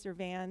Converse or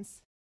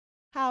Vans?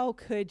 How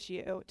could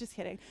you? Just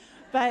kidding.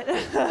 But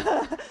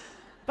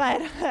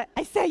but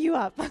I set you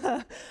up.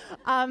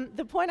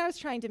 The point I was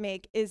trying to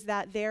make is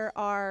that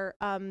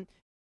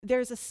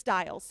there's a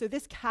style. So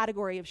this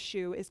category of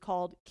shoe is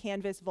called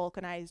canvas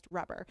vulcanized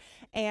rubber.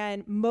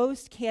 And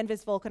most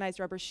canvas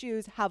vulcanized rubber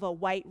shoes have a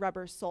white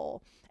rubber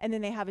sole, and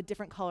then they have a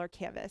different color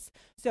canvas.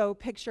 So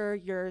picture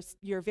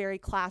your very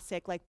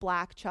classic, like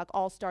black Chuck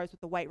All-Stars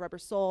with the white rubber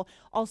sole.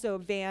 Also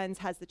Vans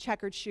has the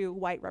checkered shoe,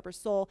 white rubber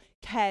sole.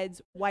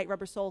 Keds, white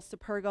rubber sole.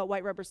 Superga,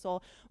 white rubber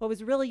sole. What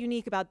was really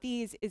unique about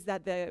these is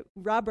that the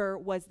rubber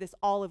was this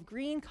olive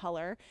green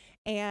color,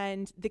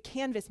 and the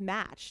canvas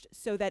matched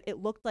so that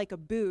it looked like a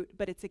boot,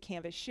 but it's a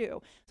canvas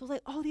shoe. So I was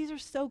like, oh, these are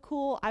so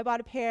cool. I bought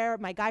a pair.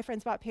 My guy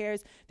friends bought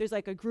pairs. There's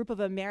like a group of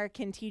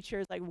American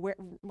teachers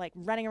like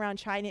running around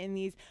China in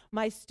these.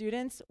 My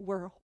students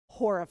were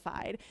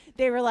horrified.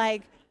 They were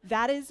like,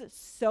 that is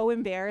so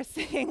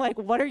embarrassing. Like,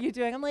 what are you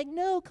doing? I'm like,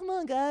 no, come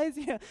on, guys.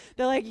 You know,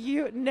 they're like,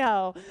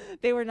 no,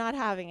 they were not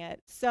having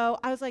it. So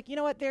I was like, you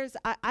know what,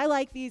 I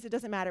like these. It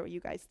doesn't matter what you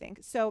guys think.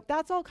 So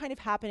that's all kind of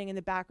happening in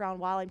the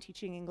background while I'm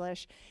teaching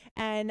English.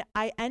 And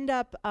I end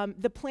up,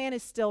 the plan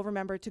is still,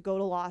 remember, to go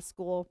to law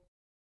school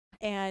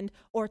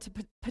or to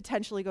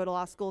potentially go to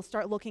law school,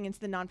 start looking into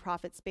the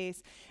nonprofit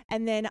space.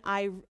 And then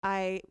I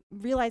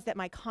realized that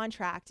my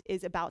contract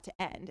is about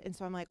to end. And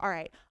so I'm like, all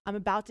right, I'm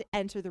about to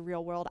enter the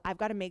real world. I've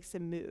got to make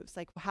some moves.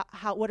 Like,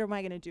 what am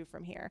I going to do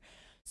from here?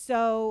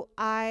 So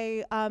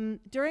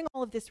during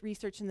all of this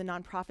research in the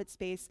nonprofit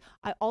space,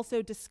 I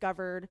also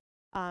discovered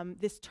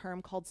this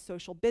term called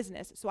social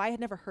business. So I had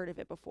never heard of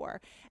it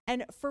before.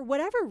 And for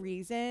whatever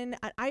reason,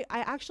 I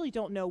actually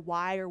don't know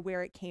why or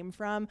where it came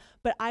from,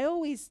 but I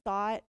always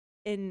thought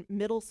in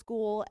middle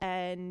school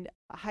and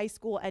high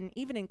school and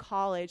even in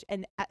college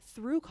and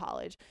through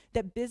college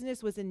that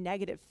business was a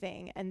negative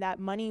thing and that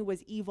money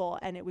was evil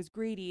and it was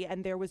greedy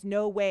and there was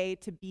no way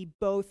to be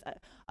both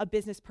a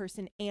business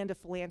person and a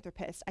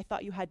philanthropist. I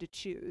thought you had to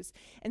choose.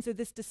 And so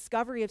this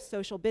discovery of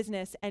social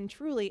business and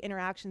truly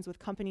interactions with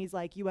companies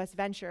like US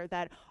Venture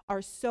that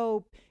are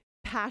so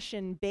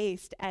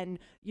passion-based and,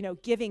 you know,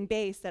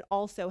 giving-based that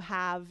also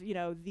have, you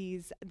know,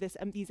 these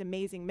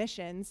amazing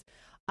missions,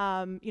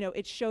 you know,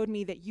 it showed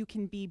me that you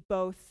can be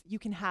both, you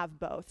can have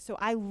both. So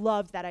I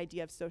loved that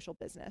idea of social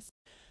business.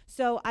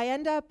 So I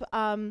end up,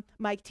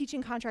 my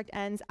teaching contract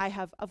ends. I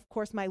have, of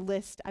course, my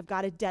list. I've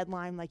got a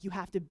deadline, like you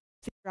have to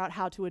figure out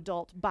how to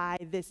adult by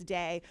this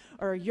day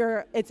or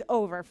it's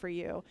over for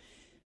you.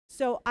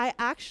 So I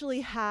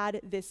actually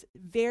had this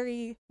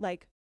very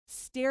like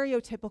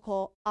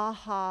stereotypical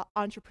aha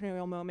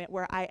entrepreneurial moment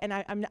where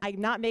I'm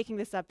not making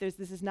this up.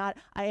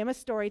 I am a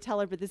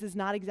storyteller, but this is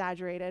not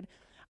exaggerated.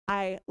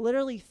 I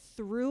literally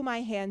threw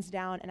my hands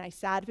down and I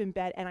sat up in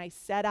bed and I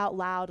said out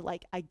loud,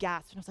 like I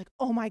gasped and I was like,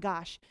 oh my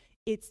gosh,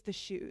 it's the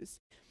shoes.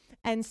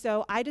 And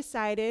so I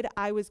decided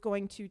I was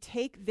going to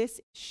take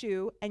this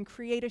shoe and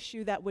create a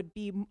shoe that would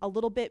be a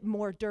little bit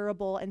more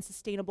durable and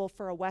sustainable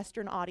for a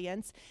Western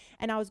audience.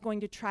 And I was going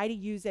to try to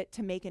use it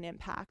to make an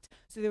impact.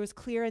 So there was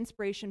clear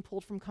inspiration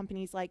pulled from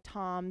companies like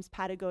Tom's,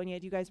 Patagonia.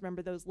 Do you guys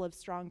remember those Live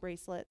Strong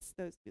bracelets,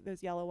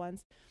 those yellow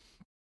ones?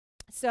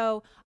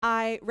 So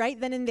right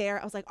then and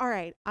there, I was like, all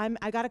right,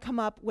 I got to come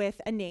up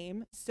with a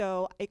name.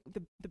 So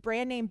the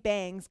brand name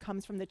Bangs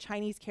comes from the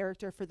Chinese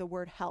character for the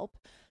word help.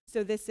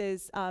 So this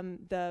is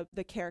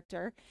the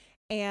character.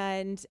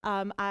 And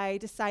I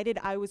decided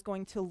I was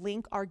going to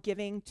link our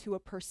giving to a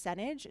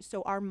percentage.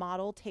 So our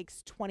model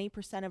takes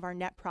 20% of our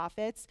net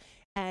profits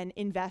and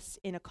invests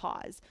in a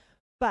cause.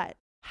 But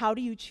how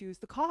do you choose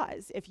the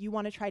cause? If you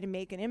want to try to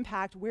make an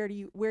impact, where do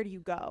you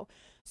go?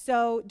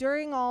 So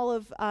during all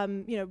of,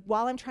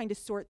 while I'm trying to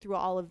sort through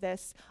all of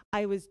this,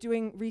 I was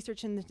doing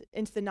research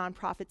into the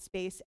nonprofit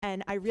space,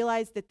 and I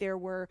realized that there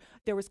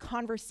was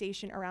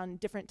conversation around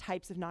different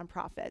types of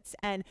nonprofits.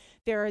 And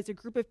there is a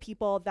group of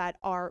people that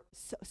are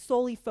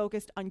solely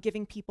focused on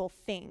giving people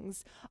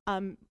things,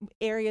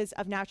 areas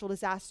of natural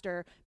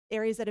disaster,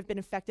 areas that have been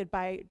affected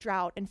by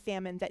drought and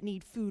famine that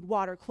need food,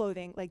 water,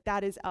 clothing, like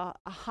that is a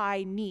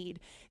high need.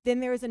 Then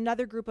there is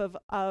another group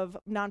of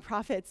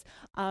nonprofits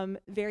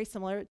very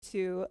similar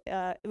to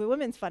the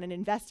Women's Fund and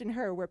Invest in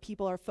Her, where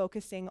people are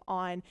focusing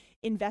on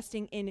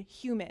investing in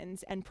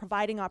humans and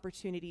providing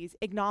opportunities,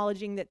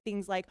 acknowledging that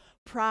things like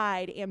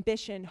pride,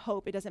 ambition,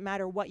 hope, it doesn't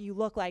matter what you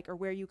look like or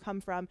where you come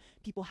from,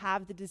 people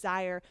have the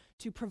desire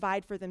to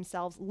provide for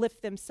themselves,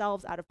 lift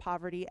themselves out of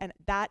poverty, and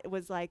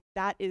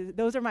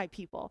those are my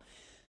people.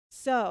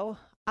 So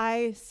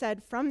I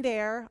said, from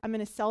there, I'm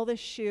going to sell this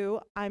shoe.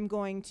 I'm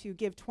going to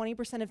give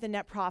 20% of the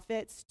net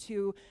profits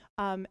to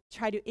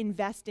try to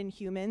invest in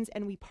humans.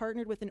 And we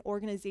partnered with an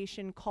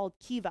organization called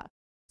Kiva.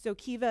 So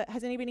Kiva,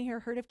 has anybody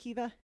here heard of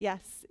Kiva?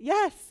 Yes.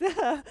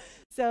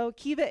 So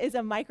Kiva is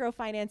a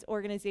microfinance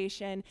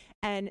organization,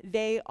 and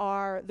they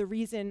are the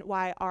reason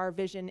why our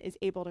vision is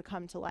able to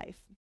come to life.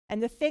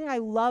 And the thing I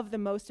love the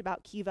most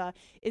about Kiva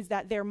is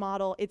that their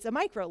model, it's a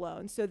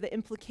microloan. So the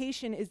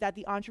implication is that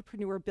the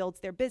entrepreneur builds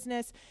their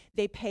business,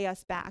 they pay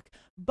us back.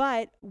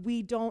 But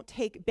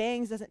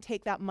Bangs doesn't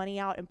take that money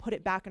out and put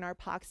it back in our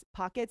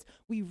pockets.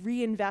 We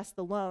reinvest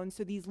the loan,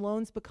 so these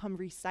loans become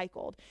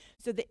recycled.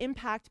 So the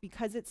impact,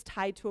 because it's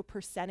tied to a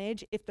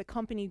percentage, if the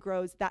company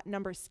grows, that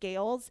number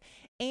scales,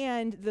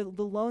 and the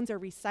loans are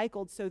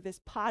recycled, so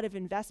this pot of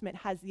investment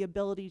has the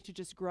ability to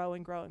just grow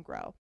and grow and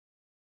grow.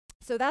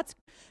 So that's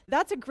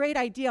a great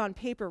idea on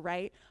paper,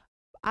 right?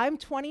 I'm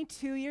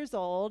 22 years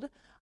old.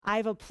 I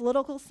have a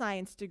political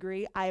science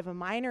degree. I have a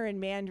minor in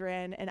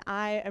Mandarin, and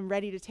I am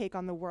ready to take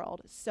on the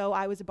world. So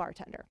I was a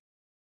bartender.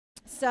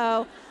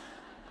 So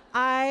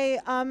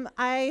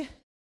I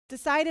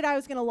decided I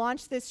was going to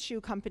launch this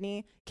shoe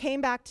company, came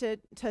back to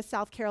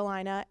South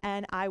Carolina,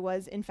 and I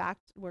was, in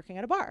fact, working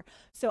at a bar.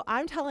 So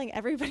I'm telling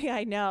everybody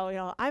I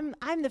know,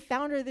 I'm the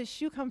founder of this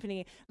shoe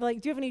company. They're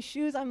like, do you have any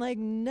shoes? I'm like,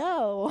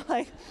 no.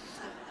 Like,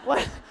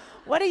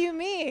 what do you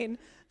mean?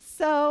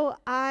 So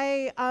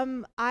I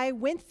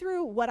went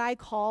through what I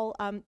call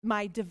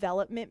my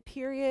development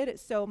period.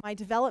 So my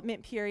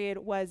development period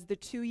was the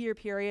 2-year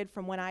period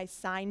from when I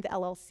signed the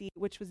LLC,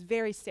 which was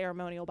very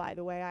ceremonial, by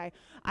the way.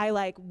 I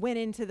like went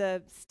into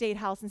the state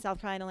house in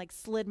South Carolina, like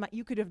slid my,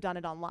 you could have done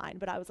it online,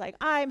 but I was like,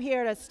 I'm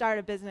here to start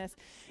a business,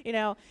 you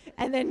know,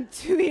 and then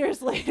 2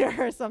 years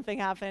later something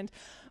happened.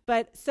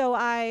 But so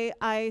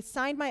I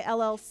signed my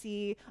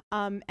LLC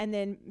and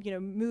then, you know,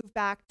 moved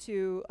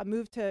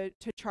to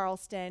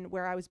Charleston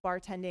where I was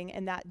bartending,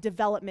 and that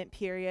development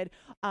period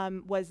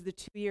was the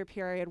 2-year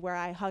period where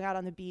I hung out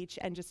on the beach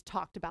and just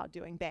talked about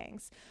doing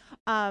bangs.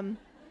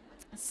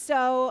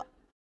 So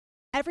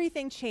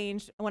everything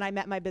changed when I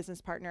met my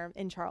business partner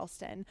in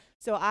Charleston.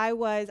 So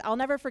I'll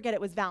never forget, it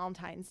was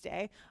Valentine's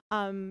Day,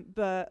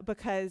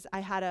 because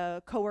I had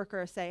a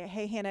coworker say,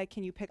 hey, Hannah,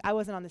 I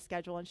wasn't on the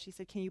schedule, and she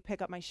said, can you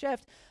pick up my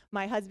shift?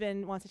 My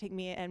husband wants to take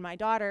me and my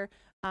daughter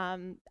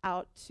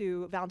out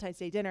to Valentine's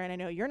Day dinner, and I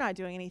know you're not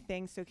doing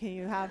anything, so can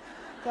you have,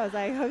 so I was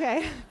like,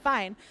 okay,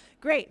 fine,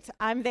 great,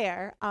 I'm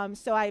there.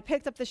 So I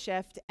picked up the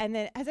shift, and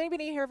then, has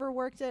anybody here ever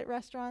worked at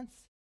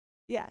restaurants?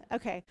 Yeah,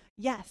 okay,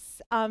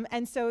 yes.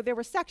 And so there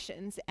were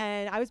sections,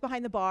 and I was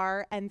behind the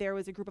bar, and there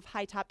was a group of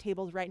high top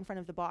tables right in front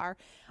of the bar.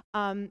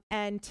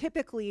 And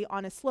typically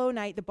on a slow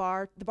night, the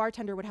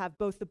bartender would have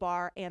both the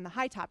bar and the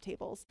high top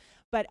tables.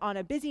 But on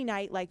a busy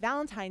night like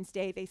Valentine's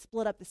Day, they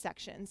split up the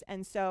sections.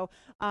 And so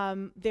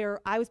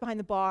I was behind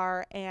the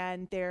bar,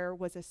 and there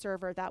was a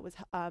server that was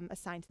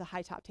assigned to the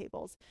high top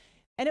tables.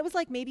 And it was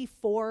like maybe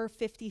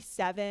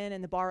 4:57,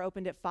 and the bar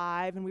opened at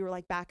 5, and we were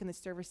like back in the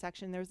server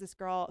section. There was this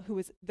girl who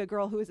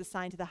was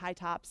assigned to the high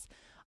tops,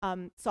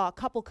 saw a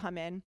couple come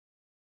in,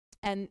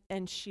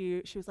 and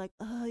she was like,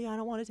 oh yeah, I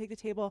don't want to take the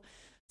table.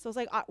 So I was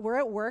like, we're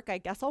at work, I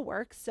guess I'll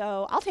work,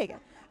 so I'll take it.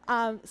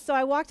 So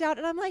I walked out,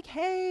 and I'm like,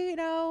 hey, you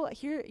know,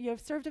 here, you know,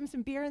 served him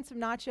some beer and some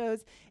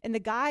nachos, and the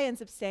guy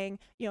ends up saying,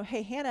 you know,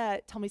 hey,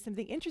 Hannah, tell me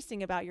something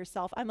interesting about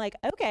yourself. I'm like,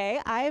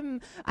 okay, I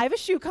have a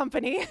shoe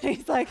company. And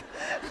he's like,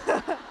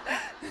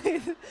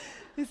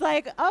 he's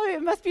like, oh,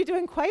 it must be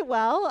doing quite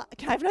well.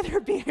 Can I have another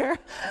beer?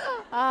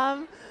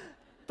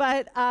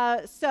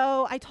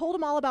 So I told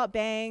him all about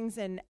bangs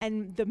and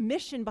the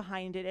mission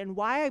behind it, and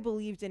why I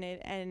believed in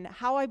it, and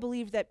how I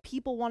believed that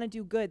people want to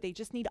do good. They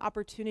just need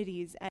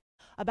opportunities, and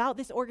about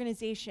this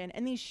organization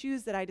and these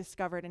shoes that I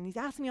discovered. And he's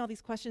asking me all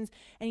these questions,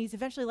 and he's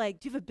eventually like,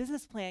 do you have a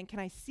business plan? Can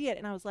I see it?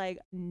 And I was like,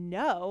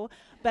 no,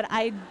 but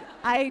I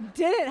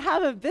didn't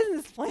have a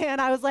business plan.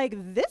 I was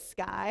like, this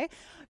guy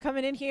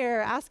coming in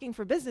here asking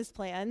for business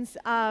plans.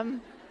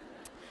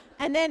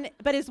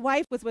 But his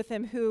wife was with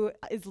him, who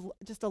is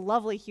just a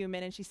lovely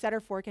human, and she set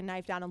her fork and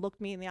knife down and looked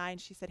me in the eye,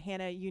 and she said,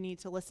 Hannah, you need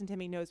to listen to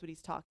him. He knows what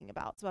he's talking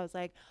about. So I was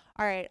like,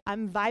 all right,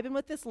 I'm vibing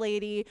with this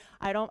lady.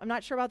 I'm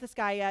not sure about this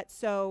guy yet,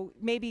 so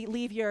maybe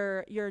leave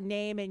your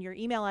name and your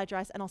email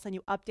address, and I'll send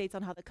you updates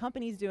on how the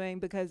company's doing,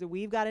 because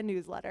we've got a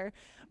newsletter.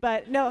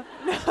 But no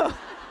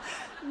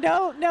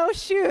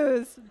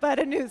shoes, but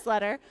a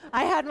newsletter.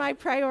 I had my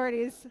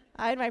priorities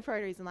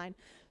in line.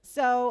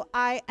 So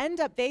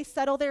they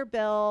settle their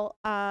bill,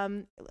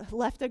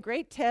 left a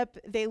great tip,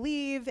 they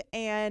leave,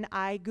 and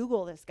I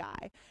Google this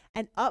guy,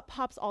 and up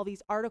pops all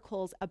these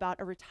articles about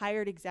a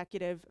retired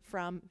executive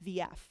from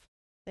VF.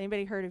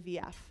 Anybody heard of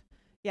VF?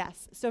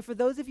 Yes. So for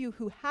those of you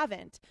who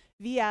haven't,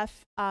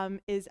 VF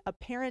is a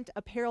parent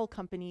apparel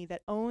company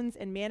that owns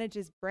and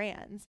manages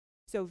brands.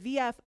 So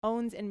VF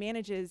owns and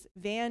manages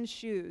Vans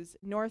shoes,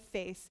 North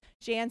Face,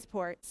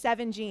 Jansport,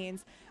 7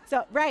 Jeans.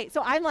 So right.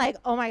 So I'm like,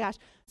 oh my gosh.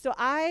 So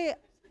I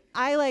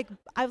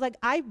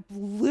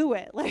blew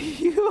it. Like,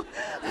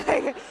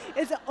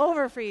 it's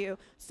over for you.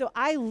 So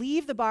I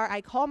leave the bar,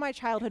 I call my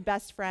childhood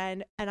best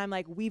friend, and I'm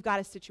like, we've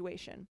got a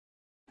situation.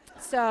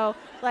 So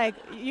like,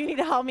 you need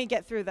to help me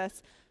get through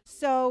this.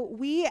 So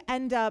we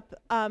end up,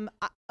 I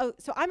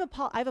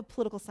have a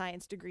political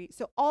science degree.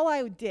 So all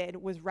I did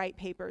was write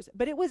papers,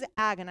 but it was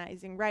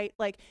agonizing, right?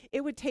 Like,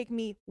 it would take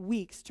me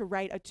weeks to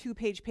write a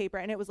 2-page paper,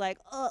 and it was like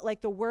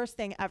the worst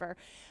thing ever.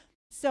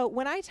 So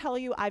when I tell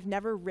you I've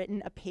never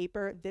written a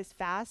paper this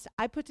fast,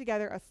 I put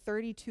together a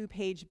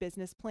 32-page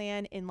business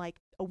plan in like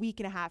a week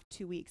and a half,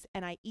 2 weeks.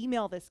 And I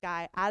email this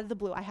guy out of the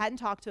blue. I hadn't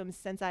talked to him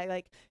since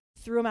I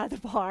threw him out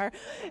of the bar.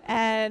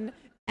 And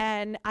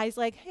I was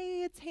like,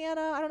 hey, it's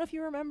Hannah. I don't know if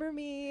you remember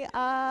me.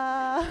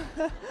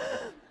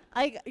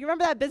 You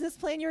remember that business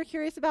plan you were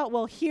curious about?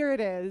 Well, here it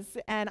is,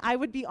 and I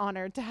would be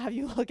honored to have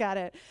you look at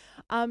it.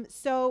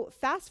 So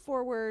fast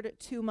forward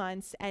 2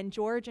 months, and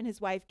George and his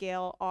wife,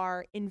 Gail,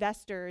 are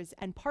investors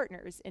and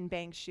partners in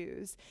Bang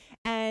Shoes.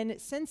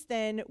 And since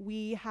then,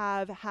 we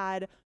have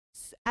had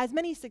as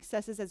many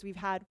successes as we've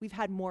had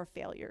more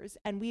failures,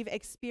 and we've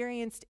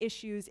experienced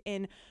issues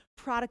in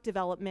product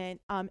development,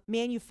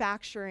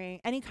 manufacturing,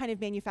 any kind of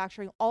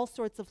manufacturing, all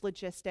sorts of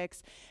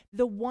logistics.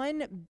 The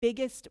one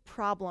biggest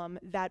problem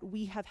that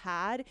we have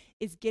had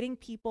is getting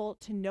people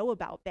to know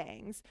about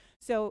bangs.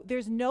 So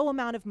there's no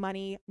amount of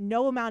money,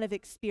 no amount of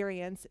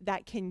experience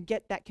that can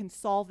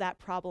solve that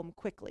problem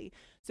quickly.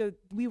 So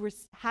we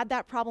had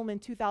that problem in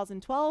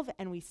 2012,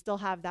 and we still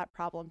have that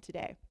problem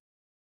today.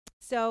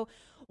 So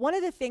one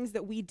of the things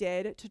that we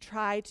did to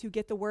try to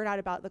get the word out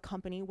about the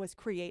company was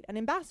create an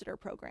ambassador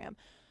program.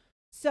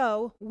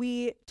 So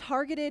we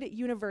targeted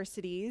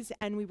universities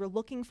and we were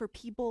looking for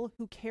people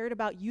who cared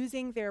about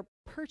using their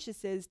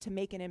purchases to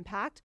make an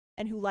impact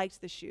and who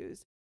liked the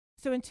shoes.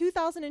 So in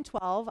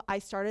 2012, I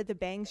started the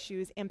Bang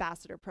Shoes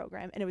Ambassador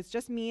Program, and it was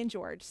just me and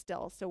George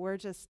still. So we're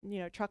just,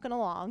 trucking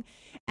along.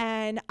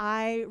 And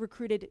I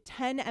recruited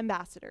 10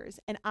 ambassadors,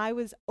 and I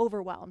was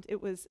overwhelmed.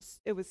 It was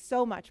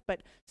so much,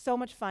 but so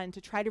much fun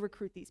to try to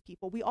recruit these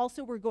people. We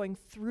also were going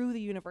through the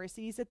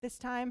universities at this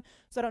time.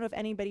 So I don't know if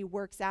anybody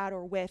works at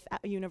or with at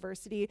a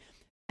university.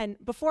 And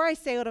before I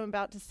say what I'm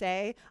about to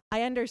say,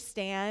 I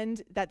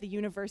understand that the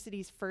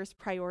university's first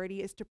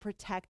priority is to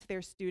protect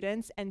their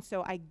students. And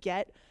so I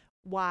get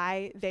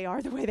why they are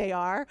the way they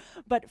are.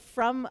 But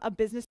from a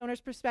business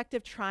owner's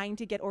perspective, trying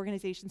to get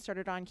organizations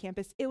started on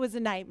campus, it was a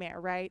nightmare,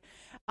 right?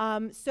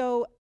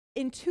 So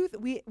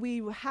we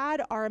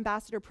had our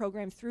ambassador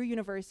program through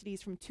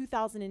universities from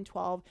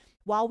 2012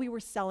 while we were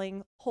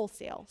selling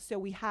wholesale. So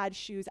we had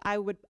shoes. I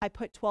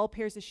put 12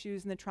 pairs of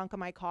shoes in the trunk of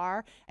my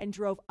car and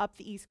drove up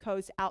the East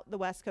Coast, out the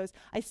West Coast.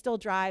 I still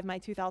drive my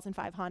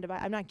 2005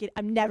 Honda.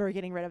 I'm never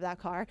getting rid of that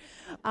car.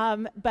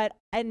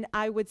 And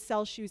I would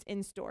sell shoes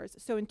in stores.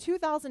 So in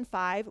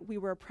 2005, we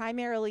were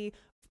primarily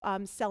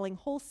selling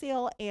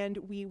wholesale, and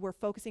we were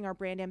focusing our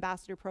brand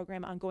ambassador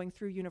program on going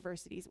through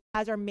universities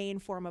as our main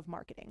form of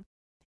marketing.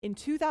 In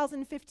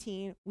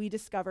 2015, we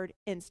discovered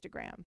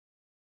Instagram.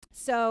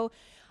 So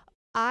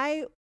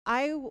I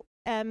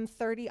am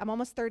 30, I'm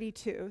almost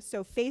 32.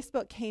 So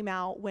Facebook came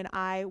out when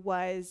I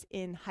was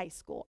in high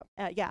school.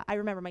 I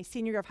remember my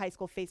senior year of high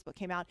school, Facebook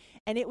came out,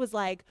 and it was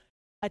like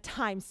a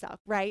time suck,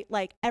 right?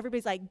 Like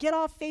everybody's like, get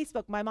off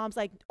Facebook. My mom's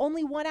like,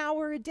 only 1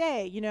 hour a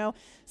day,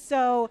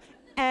 So,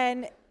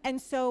 and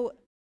so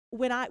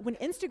when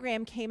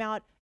Instagram came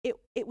out,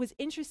 it was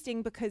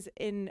interesting because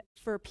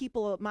for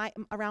people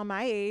around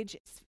my age,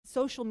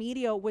 social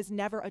media was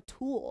never a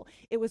tool.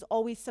 It was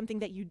always something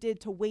that you did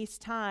to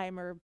waste time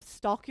or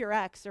stalk your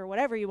ex or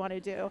whatever you want to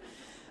do.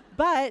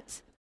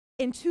 But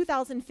in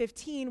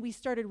 2015, we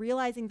started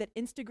realizing that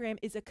Instagram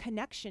is a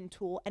connection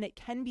tool, and it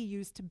can be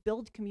used to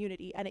build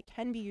community, and it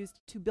can be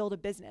used to build a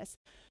business.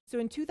 So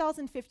in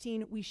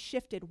 2015, we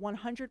shifted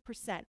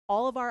 100%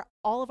 all of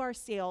our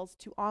sales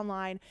to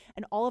online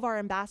and all of our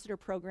ambassador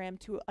program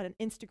to an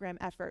Instagram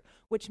effort,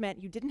 which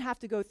meant you didn't have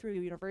to go through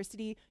a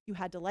university. You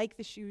had to like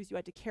the shoes, you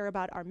had to care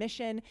about our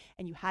mission,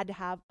 and you had to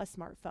have a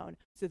smartphone.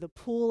 So the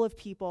pool of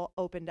people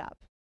opened up.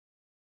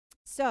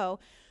 So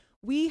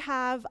we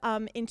have,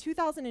 in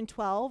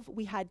 2012,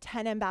 we had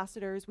 10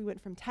 ambassadors. We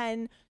went from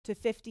 10 to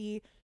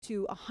 50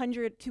 to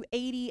 100 to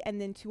 80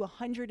 and then to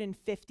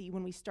 150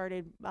 when we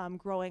started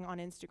growing on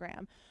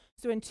Instagram.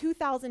 So in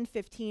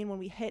 2015, when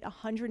we hit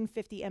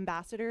 150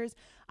 ambassadors,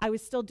 I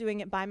was still doing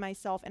it by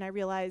myself, and I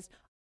realized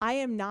I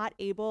am not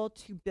able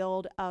to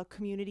build a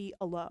community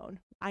alone.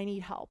 I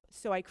need help.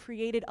 So I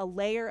created a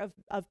layer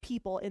of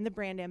people in the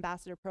brand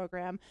ambassador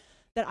program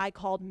that I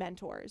called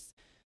mentors.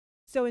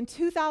 So in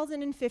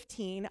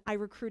 2015, I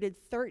recruited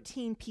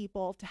 13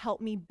 people to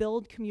help me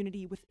build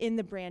community within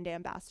the brand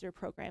ambassador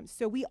program.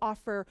 So we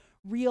offer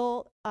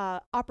real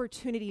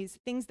opportunities,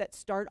 things that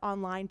start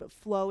online but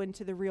flow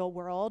into the real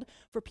world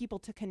for people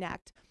to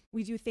connect.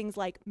 We do things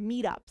like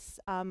meetups,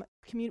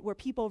 where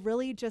people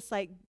really just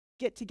like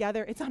get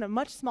together. It's on a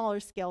much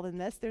smaller scale than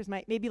this. There's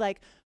maybe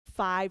like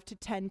 5 to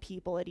 10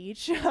 people at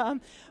each,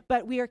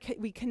 but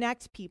we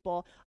connect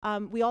people.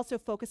 We also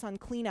focus on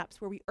cleanups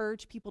where we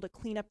urge people to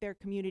clean up their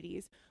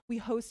communities. We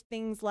host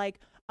things like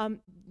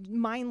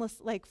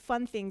mindless, like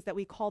fun things that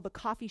we call the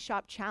coffee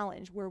shop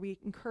challenge, where we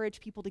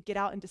encourage people to get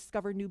out and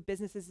discover new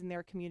businesses in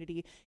their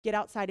community, get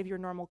outside of your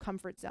normal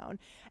comfort zone.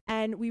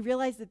 And we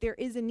realize that there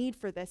is a need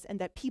for this and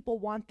that people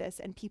want this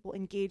and people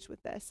engage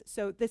with this.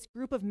 So this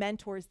group of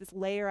mentors, this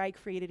layer I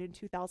created in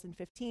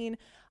 2015,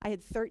 I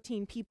had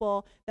 13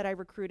 people that I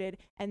recruited.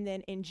 And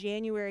then in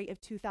January of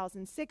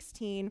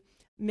 2016,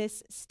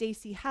 Miss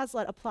Stacy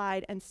Haslett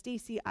applied, and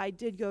Stacy, I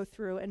did go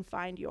through and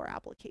find your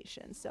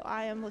application. So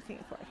I am looking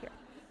for it here.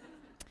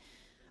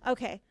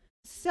 Okay,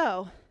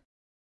 so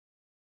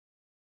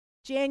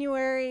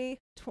January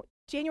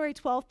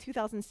 12th,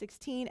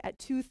 2016 at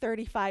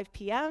 2:35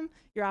 p.m.,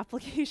 your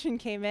application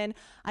came in.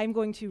 I'm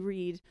going to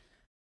read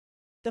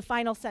the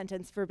final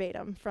sentence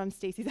verbatim from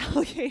Stacy's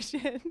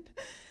application.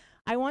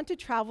 I want to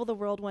travel the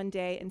world one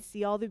day and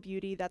see all the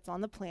beauty that's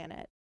on the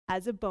planet.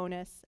 As a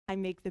bonus, I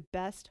make the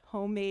best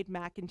homemade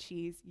mac and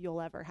cheese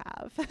you'll ever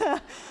have.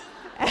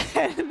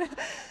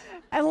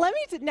 And let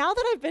me, now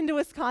that I've been to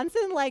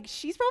Wisconsin, like,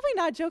 she's probably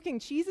not joking.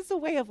 Cheese is a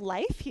way of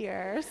life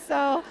here.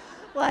 So,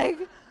 like,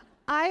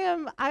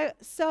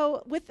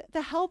 so with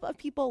the help of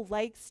people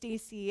like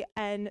Stacy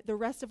and the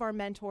rest of our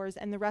mentors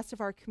and the rest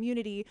of our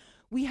community,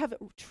 we have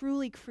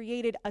truly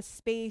created a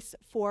space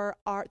for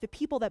the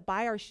people that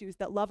buy our shoes,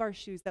 that love our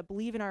shoes, that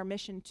believe in our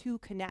mission to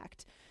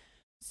connect.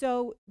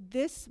 So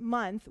this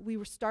month, we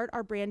will start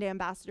our brand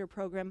ambassador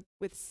program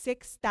with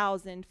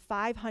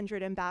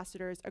 6,500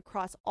 ambassadors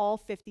across all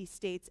 50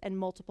 states and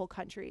multiple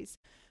countries.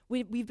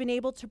 We've been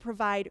able to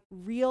provide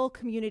real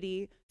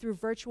community through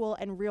virtual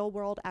and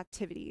real-world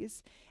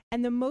activities.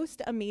 And the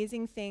most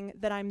amazing thing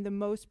that I'm the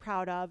most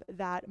proud of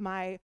that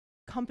my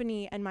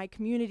company and my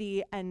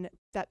community and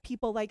that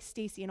people like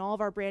Stacy and all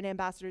of our brand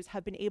ambassadors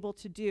have been able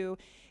to do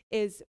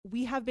is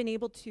we have been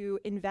able to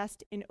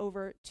invest in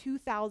over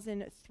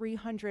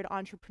 2,300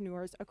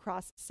 entrepreneurs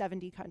across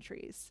 70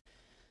 countries.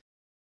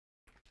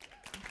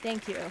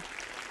 Thank you.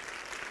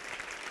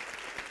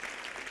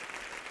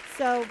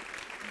 So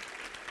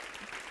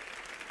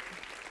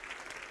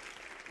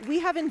we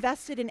have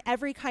invested in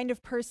every kind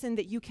of person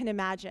that you can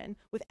imagine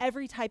with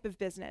every type of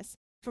business,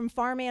 from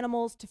farm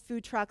animals to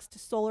food trucks to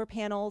solar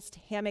panels to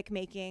hammock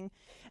making.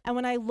 And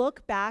when I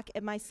look back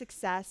at my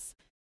success,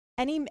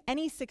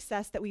 any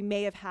success that we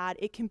may have had,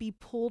 it can be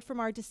pulled from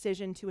our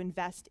decision to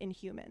invest in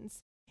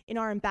humans, in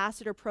our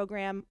ambassador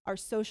program, our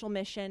social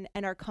mission,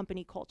 and our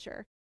company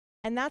culture.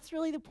 And that's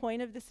really the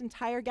point of this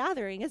entire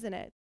gathering, isn't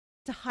it?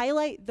 To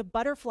highlight the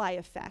butterfly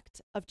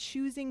effect of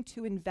choosing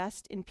to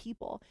invest in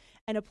people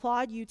and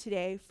applaud you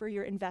today for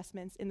your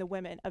investments in the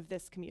women of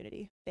this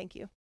community. Thank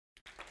you.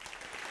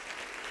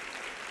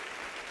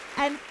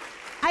 And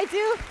I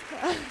do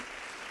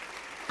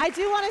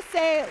want to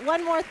say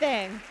one more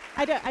thing.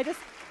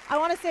 I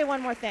want to say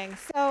one more thing.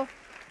 So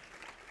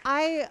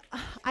I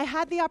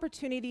had the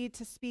opportunity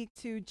to speak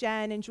to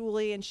Jen and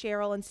Julie and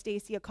Cheryl and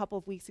Stacy a couple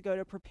of weeks ago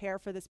to prepare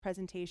for this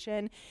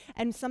presentation,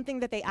 and something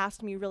that they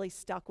asked me really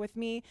stuck with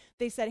me.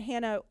 They said,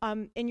 Hannah,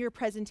 in your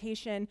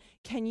presentation,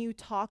 can you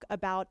talk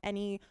about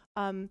any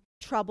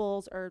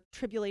troubles or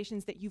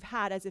tribulations that you've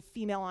had as a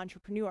female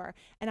entrepreneur?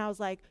 And I was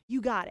like, you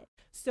got it.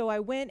 So I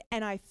went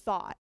and I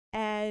thought.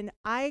 And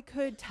I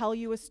could tell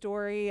you a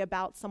story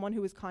about someone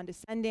who was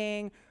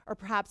condescending, or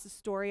perhaps a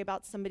story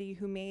about somebody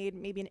who made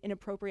maybe an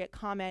inappropriate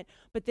comment,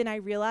 but then I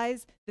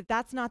realized that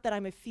that's not that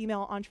I'm a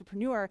female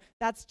entrepreneur,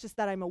 that's just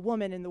that I'm a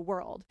woman in the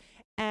world.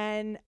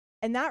 And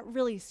that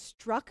really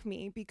struck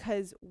me,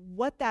 because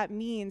what that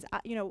means,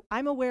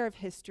 I'm aware of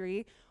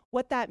history.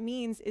 What that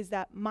means is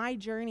that my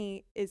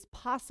journey is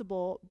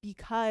possible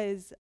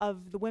because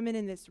of the women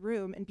in this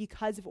room and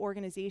because of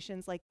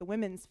organizations like the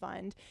Women's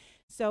Fund.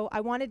 So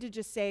I wanted to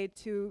just say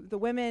to the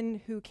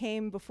women who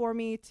came before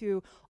me,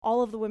 to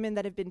all of the women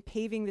that have been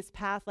paving this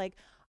path, like,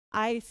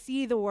 I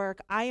see the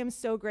work. I am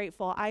so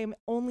grateful. I am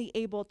only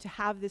able to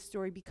have this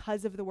story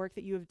because of the work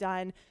that you have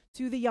done.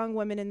 To the young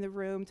women in the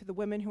room, to the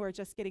women who are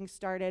just getting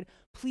started,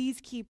 please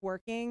keep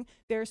working.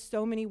 There are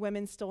so many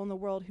women still in the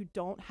world who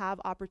don't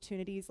have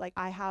opportunities like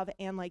I have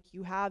and like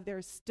you have.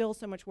 There's still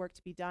so much work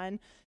to be done.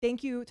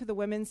 Thank you to the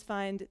Women's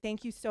Fund.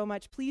 Thank you so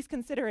much. Please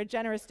consider a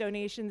generous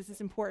donation. This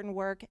is important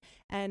work,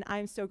 and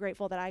I'm so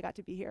grateful that I got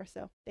to be here.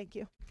 So thank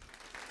you.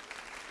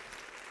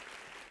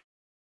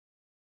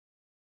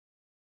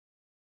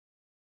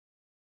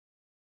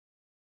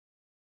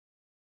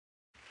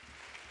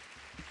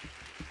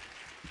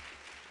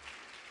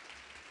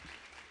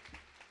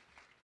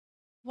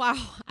 Wow,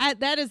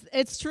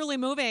 it's truly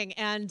moving,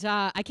 and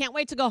I can't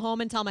wait to go home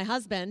and tell my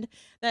husband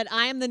that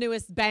I am the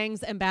newest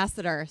Bangs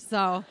ambassador.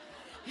 So,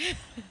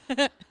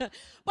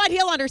 but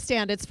he'll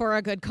understand it's for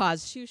a good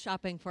cause. Shoe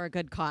shopping for a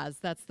good cause.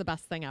 That's the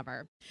best thing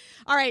ever.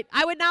 All right,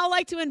 I would now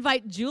like to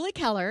invite Julie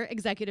Keller,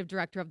 Executive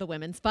Director of the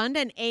Women's Fund,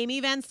 and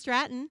Amy Van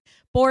Straten,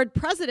 Board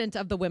President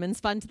of the Women's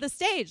Fund, to the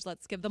stage.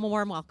 Let's give them a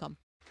warm welcome.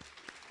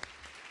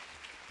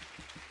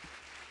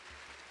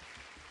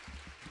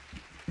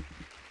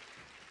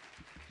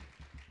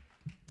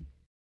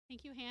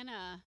 Thank you,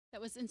 Hannah.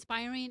 That was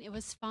inspiring. It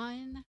was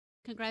fun.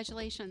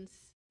 Congratulations.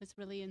 It was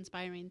really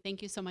inspiring.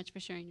 Thank you so much for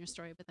sharing your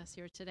story with us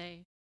here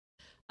today.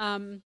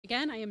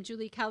 Again, I am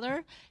Julie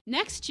Keller.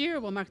 Next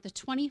year will mark the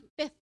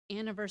 25th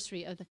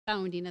anniversary of the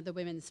founding of the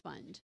Women's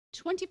Fund.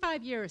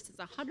 25 years since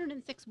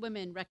 106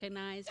 women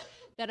recognized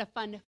that a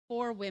fund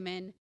for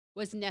women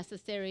was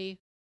necessary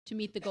to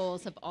meet the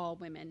goals of all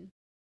women.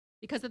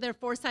 Because of their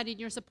foresight and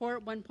your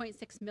support,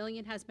 $1.6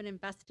 million has been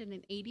invested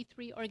in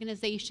 83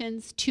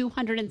 organizations,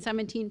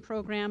 217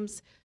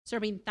 programs,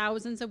 serving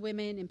thousands of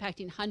women,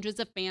 impacting hundreds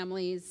of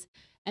families,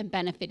 and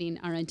benefiting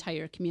our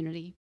entire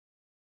community.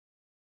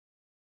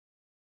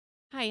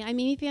 Hi,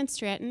 I'm Amy Van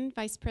Straten,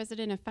 Vice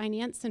President of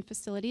Finance and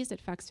Facilities at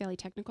Fox Valley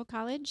Technical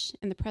College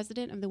and the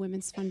President of the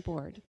Women's Fund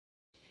Board.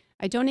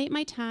 I donate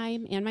my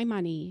time and my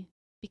money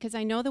because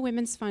I know the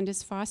Women's Fund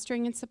is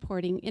fostering and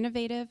supporting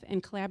innovative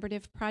and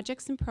collaborative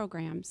projects and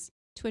programs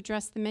to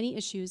address the many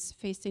issues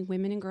facing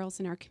women and girls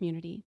in our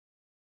community.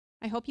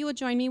 I hope you will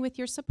join me with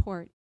your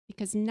support,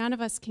 because none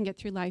of us can get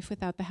through life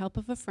without the help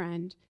of a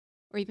friend,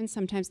 or even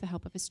sometimes the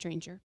help of a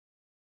stranger.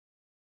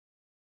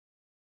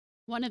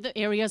 One of the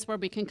areas where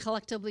we can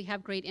collectively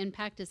have great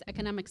impact is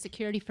economic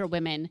security for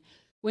women.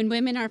 When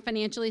women are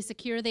financially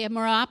secure, they have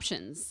more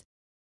options.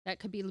 That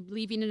could be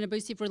leaving an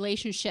abusive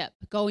relationship,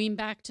 going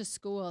back to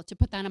school to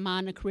put them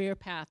on a career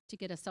path to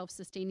get a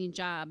self-sustaining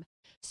job,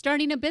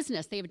 starting a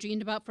business they have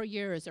dreamed about for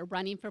years, or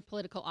running for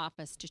political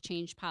office to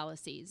change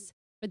policies.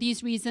 For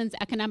these reasons,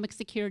 economic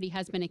security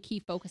has been a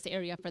key focus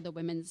area for the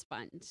Women's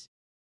Fund.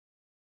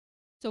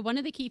 So one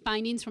of the key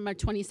findings from our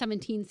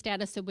 2017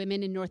 Status of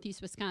Women in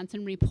Northeast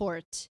Wisconsin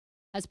report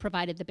has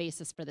provided the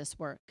basis for this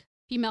work.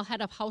 Female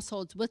head of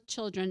households with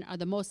children are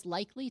the most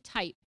likely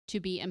type to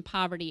be in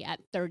poverty at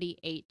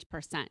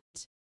 38%,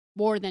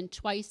 more than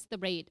twice the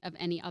rate of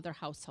any other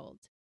household.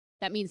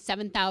 That means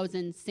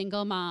 7,000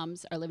 single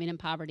moms are living in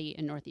poverty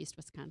in Northeast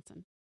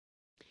Wisconsin.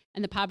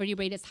 And the poverty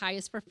rate is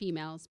highest for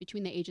females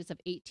between the ages of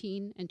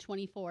 18 and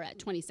 24 at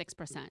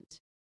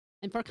 26%.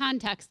 And for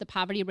context, the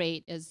poverty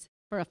rate is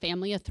for a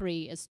family of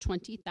 3 is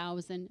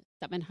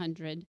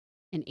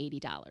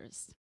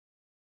 $20,780.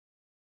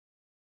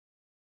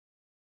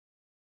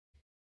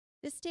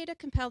 This data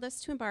compelled us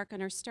to embark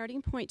on our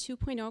Starting Point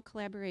 2.0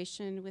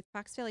 collaboration with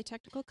Fox Valley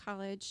Technical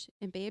College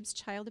and Babe's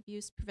Child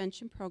Abuse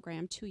Prevention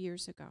Program 2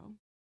 years ago.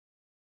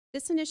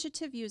 This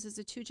initiative uses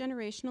a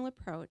two-generational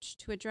approach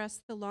to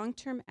address the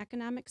long-term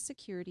economic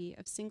security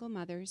of single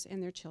mothers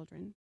and their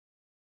children.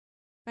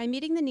 By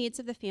meeting the needs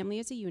of the family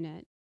as a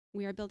unit,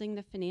 we are building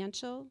the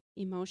financial,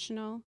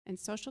 emotional, and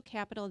social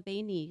capital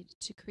they need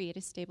to create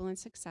a stable and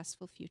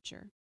successful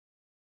future.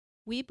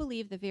 We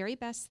believe the very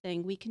best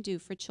thing we can do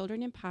for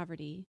children in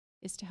poverty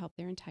is to help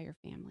their entire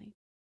family.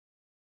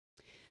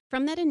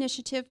 From that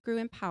initiative grew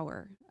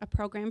Empower, a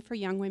program for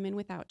young women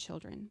without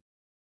children.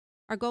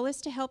 Our goal is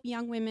to help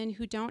young women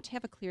who don't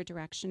have a clear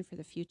direction for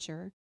the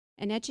future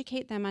and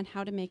educate them on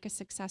how to make a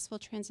successful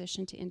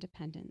transition to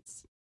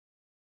independence.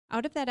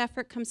 Out of that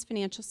effort comes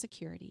financial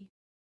security,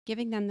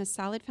 giving them the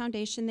solid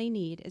foundation they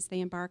need as they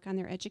embark on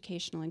their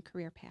educational and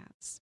career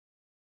paths.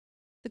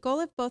 The goal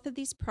of both of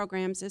these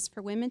programs is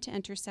for women to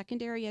enter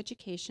secondary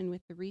education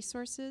with the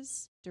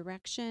resources,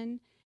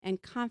 direction,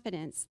 and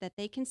confidence that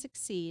they can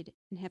succeed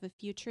and have a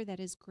future that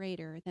is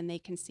greater than they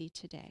can see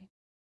today.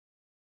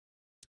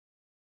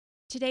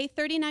 Today,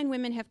 39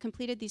 women have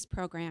completed these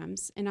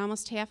programs, and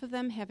almost half of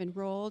them have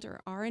enrolled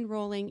or are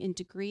enrolling in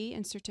degree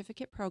and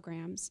certificate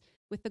programs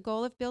with the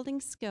goal of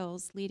building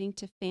skills leading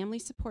to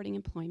family-supporting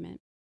employment.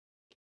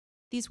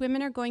 These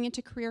women are going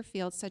into career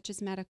fields such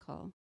as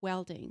medical,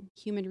 welding,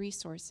 human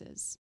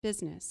resources,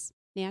 business,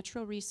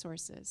 natural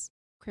resources,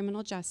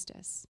 criminal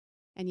justice,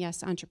 and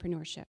yes,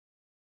 entrepreneurship.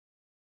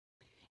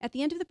 At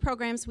the end of the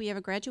programs, we have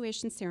a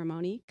graduation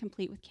ceremony,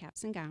 complete with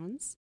caps and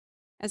gowns.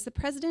 As the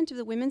president of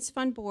the Women's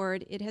Fund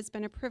Board, it has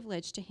been a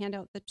privilege to hand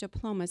out the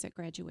diplomas at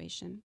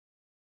graduation.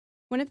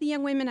 One of the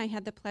young women I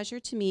had the pleasure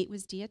to meet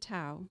was Dia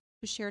Tao,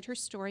 who shared her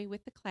story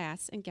with the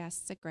class and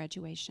guests at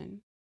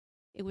graduation.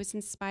 It was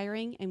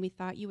inspiring, and we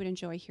thought you would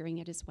enjoy hearing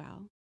it as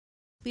well.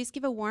 Please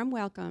give a warm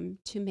welcome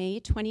to May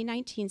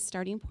 2019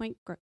 Starting Point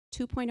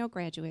 2.0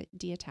 graduate,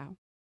 Dia Tao.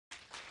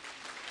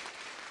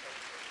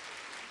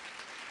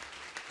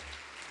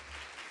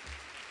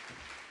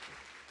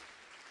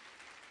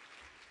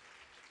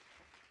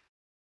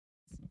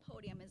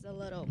 Podium is a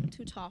little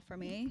too tall for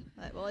me,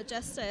 but we'll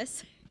adjust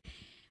this.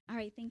 All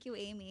right, thank you,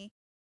 Amy.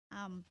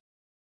 All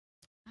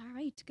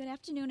right, good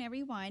afternoon,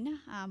 everyone.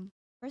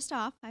 First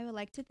off, I would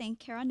like to thank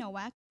Kara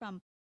Nowak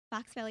from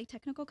Fox Valley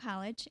Technical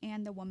College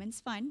and the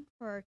Women's Fund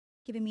for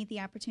giving me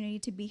the opportunity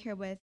to be here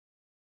with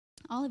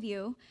all of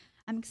you.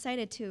 I'm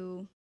excited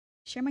to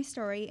share my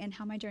story and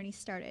how my journey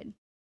started.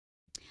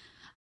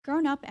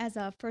 Growing up as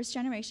a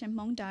first-generation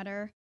Hmong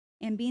daughter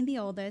and being the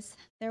oldest,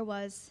 there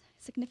was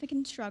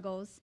significant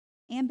struggles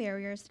and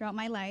barriers throughout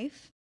my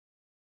life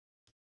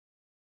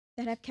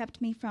that have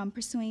kept me from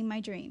pursuing my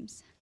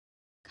dreams.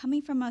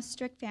 Coming from a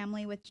strict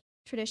family with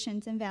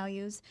traditions and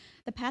values,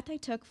 the path I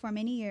took for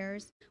many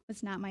years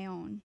was not my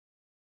own.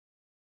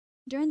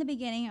 During the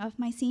beginning of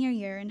my senior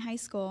year in high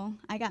school,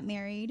 I got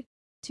married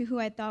to who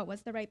I thought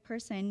was the right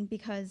person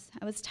because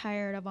I was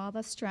tired of all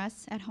the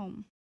stress at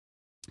home.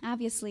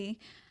 Obviously,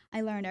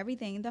 I learned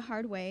everything the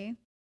hard way.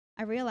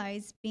 I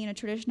realized being a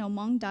traditional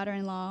Hmong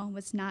daughter-in-law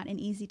was not an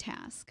easy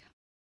task.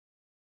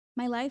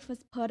 My life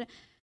was put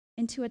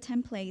into a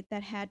template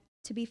that had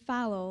to be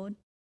followed.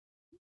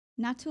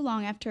 Not too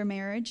long after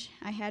marriage,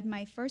 I had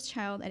my first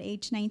child at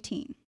age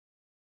 19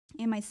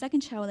 and my second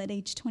child at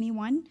age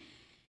 21.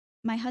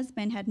 My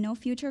husband had no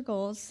future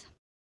goals,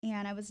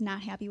 and I was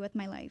not happy with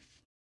my life.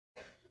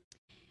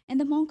 In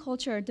the Hmong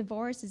culture,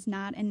 divorce is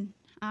not an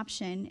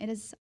option. It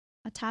is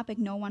a topic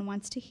no one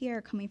wants to hear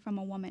coming from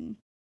a woman.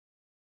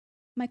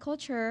 My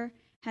culture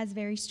has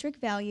very strict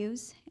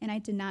values, and I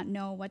did not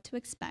know what to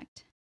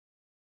expect.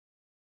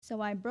 So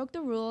I broke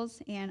the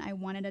rules, and I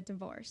wanted a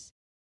divorce.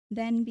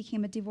 Then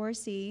became a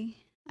divorcee.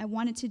 I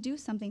wanted to do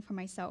something for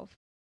myself.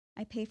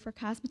 I paid for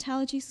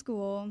cosmetology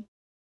school,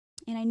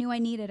 and I knew I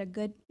needed a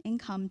good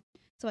income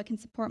so I can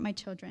support my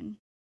children.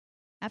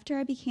 After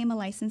I became a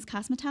licensed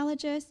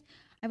cosmetologist,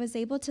 I was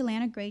able to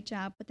land a great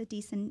job with a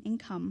decent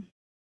income.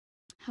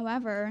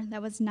 However,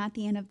 that was not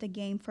the end of the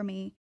game for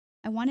me.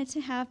 I wanted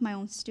to have my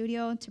own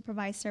studio to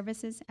provide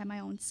services at my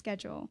own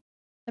schedule.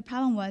 The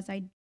problem was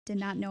I did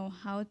not know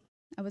how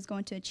I was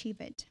going to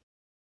achieve it.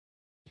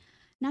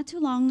 Not too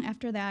long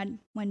after that,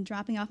 when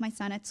dropping off my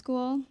son at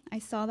school, I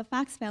saw the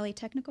Fox Valley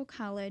Technical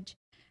College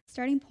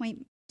Starting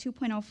Point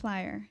 2.0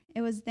 flyer.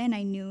 It was then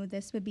I knew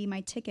this would be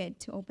my ticket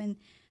to open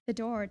the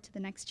door to the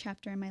next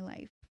chapter in my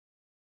life.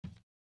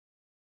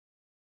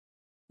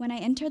 When I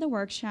entered the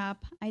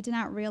workshop, I did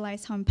not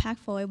realize how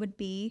impactful it would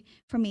be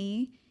for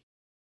me,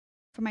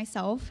 for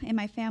myself, and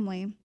my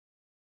family.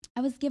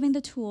 I was given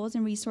the tools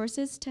and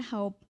resources to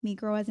help me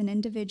grow as an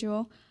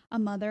individual, a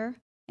mother,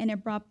 and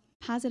it brought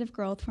positive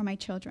growth for my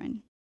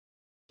children.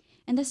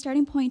 In the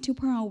Starting Point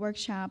 2.0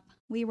 workshop,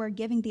 we were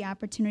given the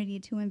opportunity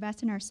to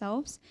invest in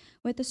ourselves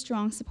with a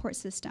strong support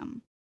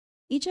system.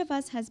 Each of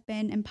us has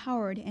been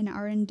empowered and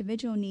our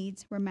individual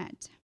needs were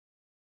met.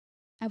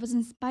 I was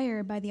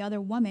inspired by the other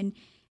women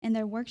in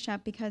their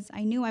workshop because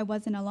I knew I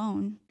wasn't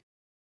alone.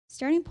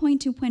 Starting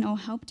Point 2.0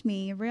 helped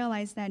me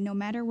realize that no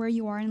matter where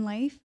you are in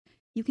life,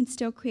 you can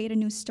still create a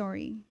new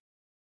story.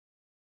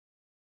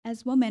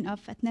 As women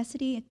of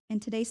ethnicity in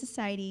today's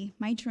society,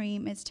 my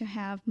dream is to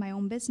have my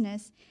own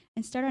business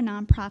and start a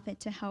nonprofit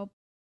to help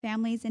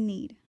families in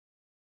need.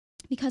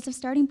 Because of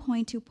Starting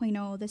Point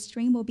 2.0, this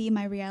dream will be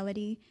my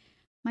reality.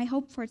 My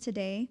hope for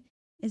today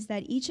is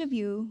that each of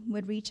you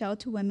would reach out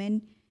to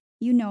women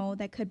you know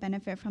that could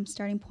benefit from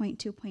Starting Point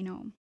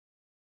 2.0.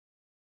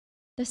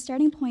 The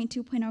Starting Point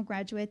 2.0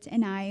 graduates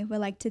and I would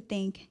like to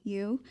thank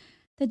you,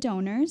 the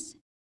donors,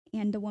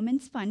 and the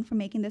Women's Fund for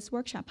making this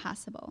workshop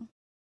possible.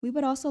 We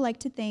would also like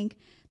to thank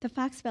the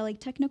Fox Valley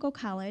Technical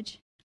College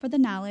for the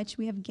knowledge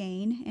we have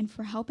gained and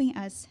for helping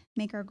us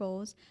make our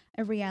goals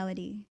a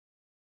reality.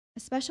 A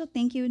special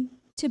thank you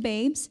to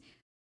Babes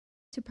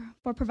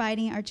for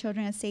providing our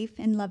children a safe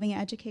and loving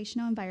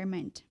educational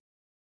environment.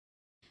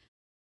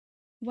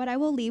 What I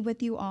will leave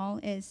with you all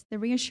is the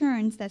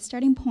reassurance that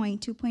Starting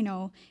Point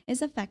 2.0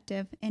 is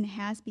effective and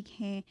has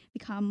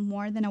become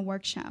more than a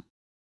workshop.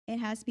 It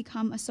has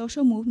become a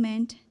social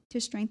movement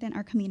to strengthen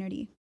our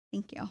community.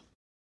 Thank you.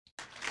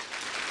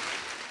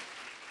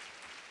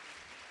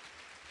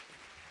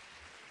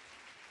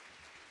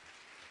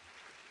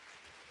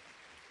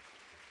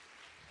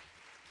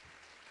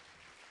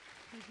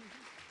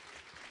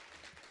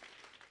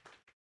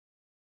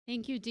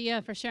 Thank you,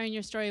 Dia, for sharing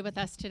your story with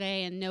us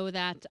today, and know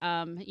that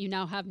you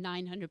now have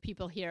 900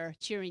 people here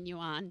cheering you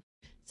on.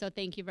 So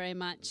thank you very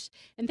much.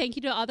 And thank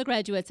you to all the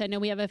graduates. I know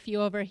we have a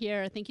few over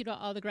here. Thank you to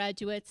all the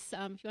graduates.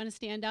 If you want to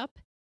stand up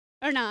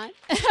or not.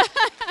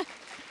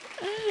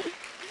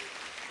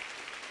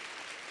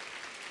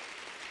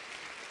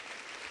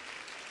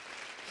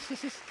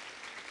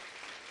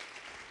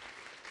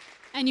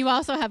 And you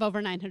also have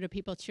over 900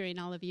 people cheering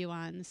all of you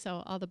on,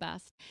 so all the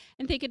best.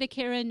 And thank you to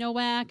Karen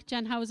Nowak,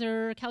 Jen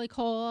Hauser, Kelly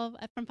Cole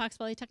from Fox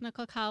Valley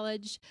Technical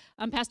College,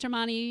 Pastor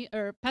Monty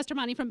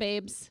from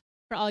Babes,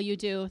 for all you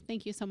do.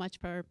 Thank you so much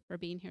for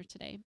being here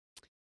today.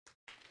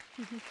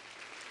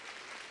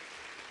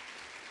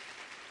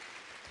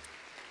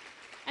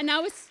 And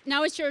now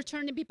it's your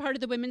turn to be part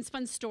of the Women's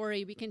Fund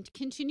story. We can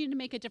continue to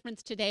make a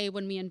difference today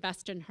when we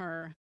invest in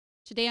her.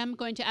 Today, I'm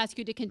going to ask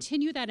you to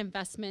continue that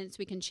investment so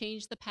we can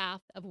change the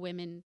path of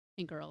women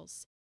and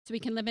girls, so we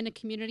can live in a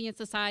community and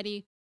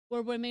society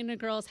where women and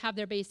girls have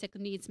their basic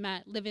needs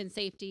met, live in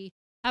safety,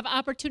 have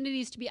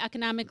opportunities to be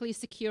economically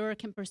secure,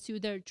 can pursue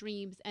their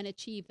dreams, and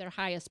achieve their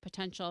highest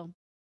potential.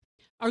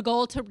 Our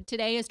goal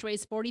today is to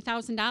raise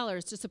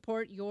 $40,000 to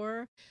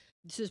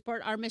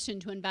support our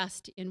mission to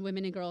invest in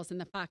women and girls in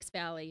the Fox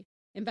Valley,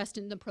 invest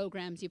in the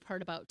programs you've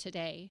heard about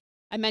today.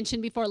 I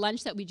mentioned before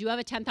lunch that we do have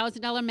a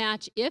 $10,000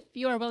 match if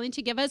you are willing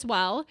to give as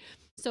well.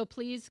 So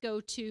please go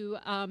to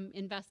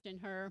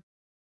investinher.net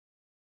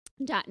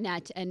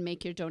and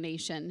make your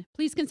donation.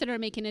 Please consider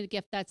making it a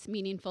gift that's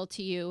meaningful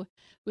to you.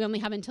 We only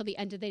have until the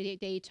end of the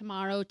day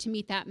tomorrow to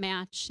meet that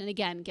match. And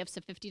again, gifts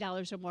of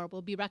 $50 or more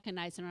will be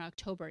recognized in our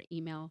October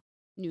email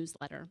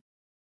newsletter.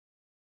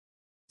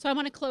 So I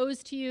want to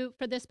close to you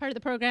for this part of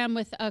the program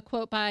with a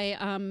quote by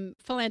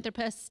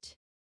philanthropist,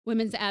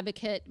 women's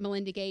advocate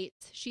Melinda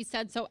Gates. She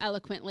said so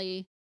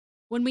eloquently,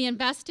 "When we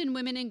invest in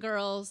women and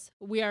girls,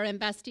 we are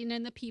investing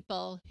in the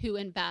people who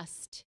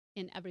invest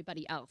in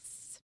everybody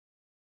else."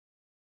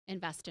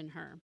 Invest in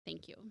her.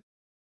 Thank you.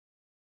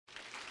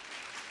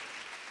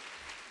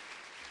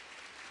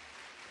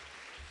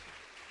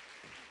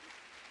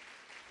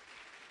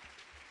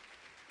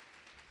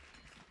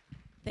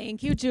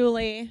 Thank you,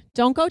 Julie.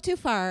 Don't go too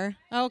far,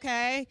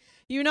 okay?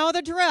 You know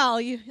the drill.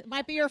 It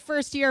might be your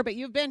first year, but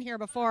you've been here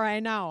before, I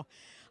know.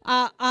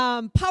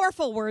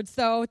 Powerful words,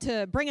 though,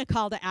 to bring a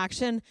call to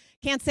action.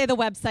 Can't say the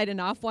website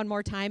enough. One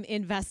more time,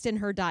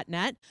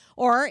 investinher.net.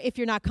 Or if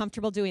you're not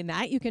comfortable doing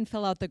that, you can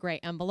fill out the gray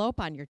envelope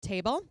on your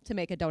table to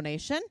make a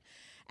donation.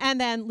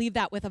 And then leave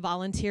that with a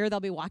volunteer. They'll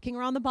be walking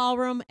around the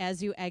ballroom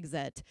as you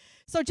exit.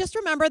 So just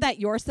remember that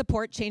your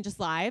support changes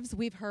lives.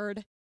 We've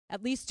heard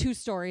at least 2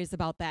 stories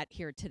about that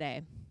here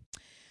today.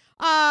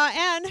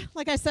 And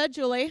like I said,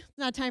 Julie, it's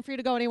not time for you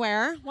to go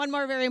anywhere. One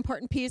more very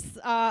important piece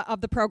of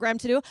the program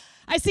to do.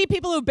 I see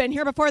people who've been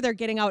here before. They're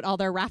getting out all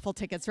their raffle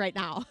tickets right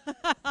now.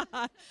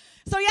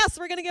 So yes,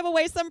 we're going to give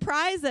away some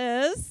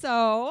prizes.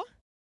 So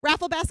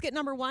raffle basket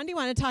number 1, do you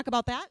want to talk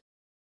about that?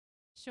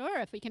 Sure,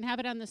 if we can have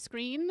it on the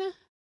screen,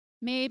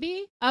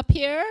 maybe. Up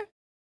here.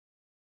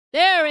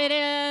 There it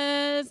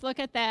is. look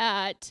at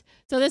that.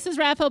 So this is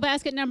raffle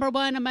basket number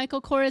 1, a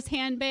Michael Kors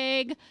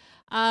handbag.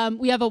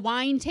 We have a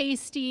wine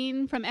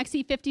tasting from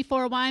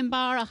XE54 Wine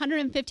Bar,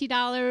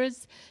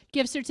 $150,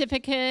 gift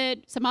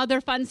certificate, some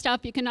other fun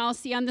stuff you can all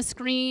see on the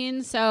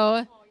screen. So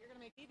Oh, you're going to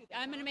make me do that.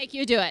 I'm going to make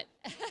you do it.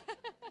 All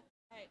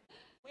right.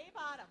 Way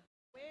bottom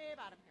here.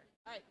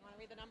 All right, you want to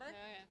read the number? Okay,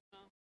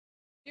 well.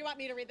 Do you want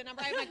me to read the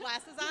number? I have my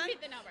glasses on. Read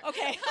the number.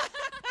 Okay.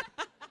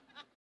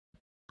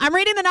 I'm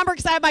reading the number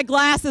because I have my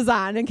glasses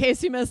on, in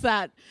case you missed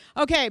that.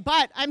 Okay,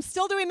 but I'm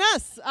still doing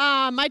this.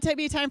 Might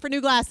be time for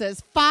new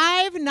glasses.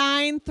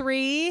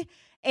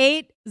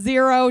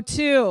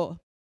 593802.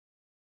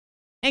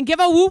 And give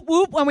a whoop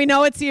whoop when we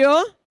know it's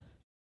you.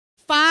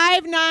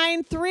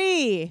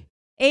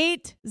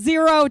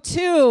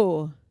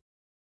 593802.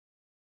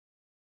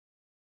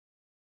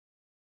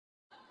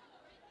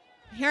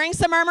 Hearing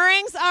some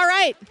murmurings? All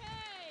right. Okay.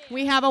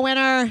 We have a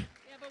winner.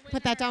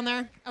 Put that down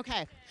there.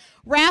 Okay.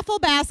 Raffle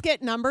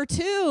basket number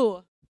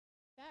 2.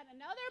 Got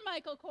another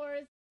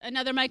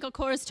Michael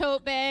Kors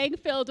tote bag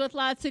filled with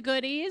lots of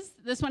goodies.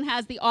 This one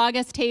has the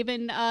August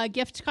Haven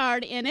gift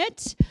card in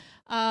it.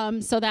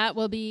 So that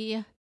will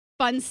be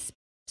fun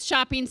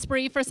shopping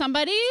spree for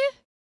somebody.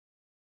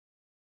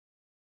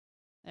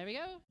 There we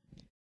go.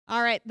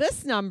 All right.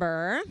 This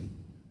number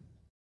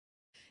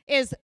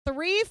is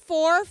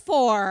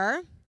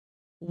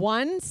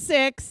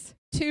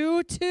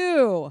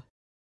 3441622.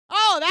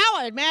 Oh,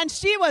 that one, man.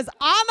 She was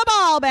on the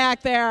ball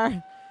back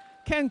there.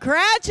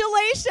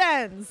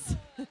 Congratulations.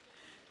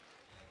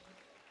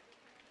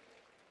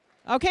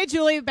 Okay,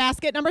 Julie,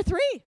 basket number 3.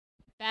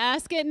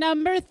 Basket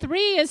number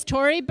 3 is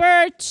Tori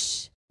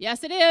Birch.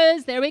 Yes, it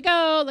is. There we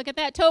go. Look at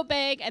that tote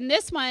bag. And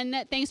this one,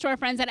 thanks to our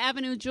friends at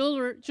Avenue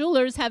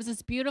Jewelers, has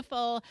this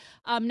beautiful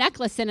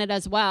necklace in it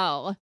as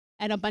well.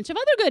 And a bunch of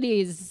other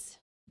goodies.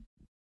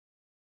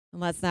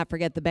 And let's not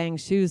forget the Bang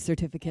Shoes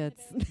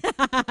certificates.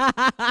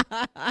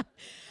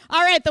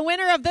 All right, the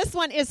winner of this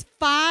one is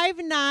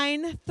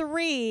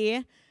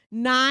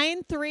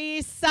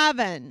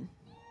 593937.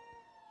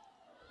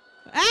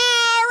 All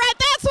right,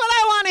 that's what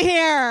I want to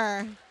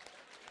hear.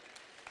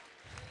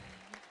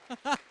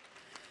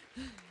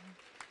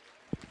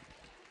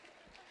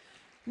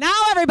 Now,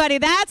 everybody,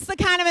 that's the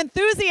kind of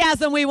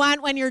enthusiasm we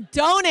want when you're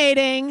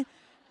donating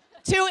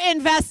to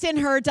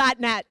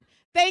investinher.net.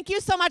 Thank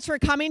you so much for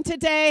coming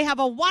today. Have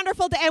a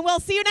wonderful day, and we'll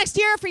see you next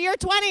year for year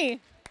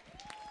 20.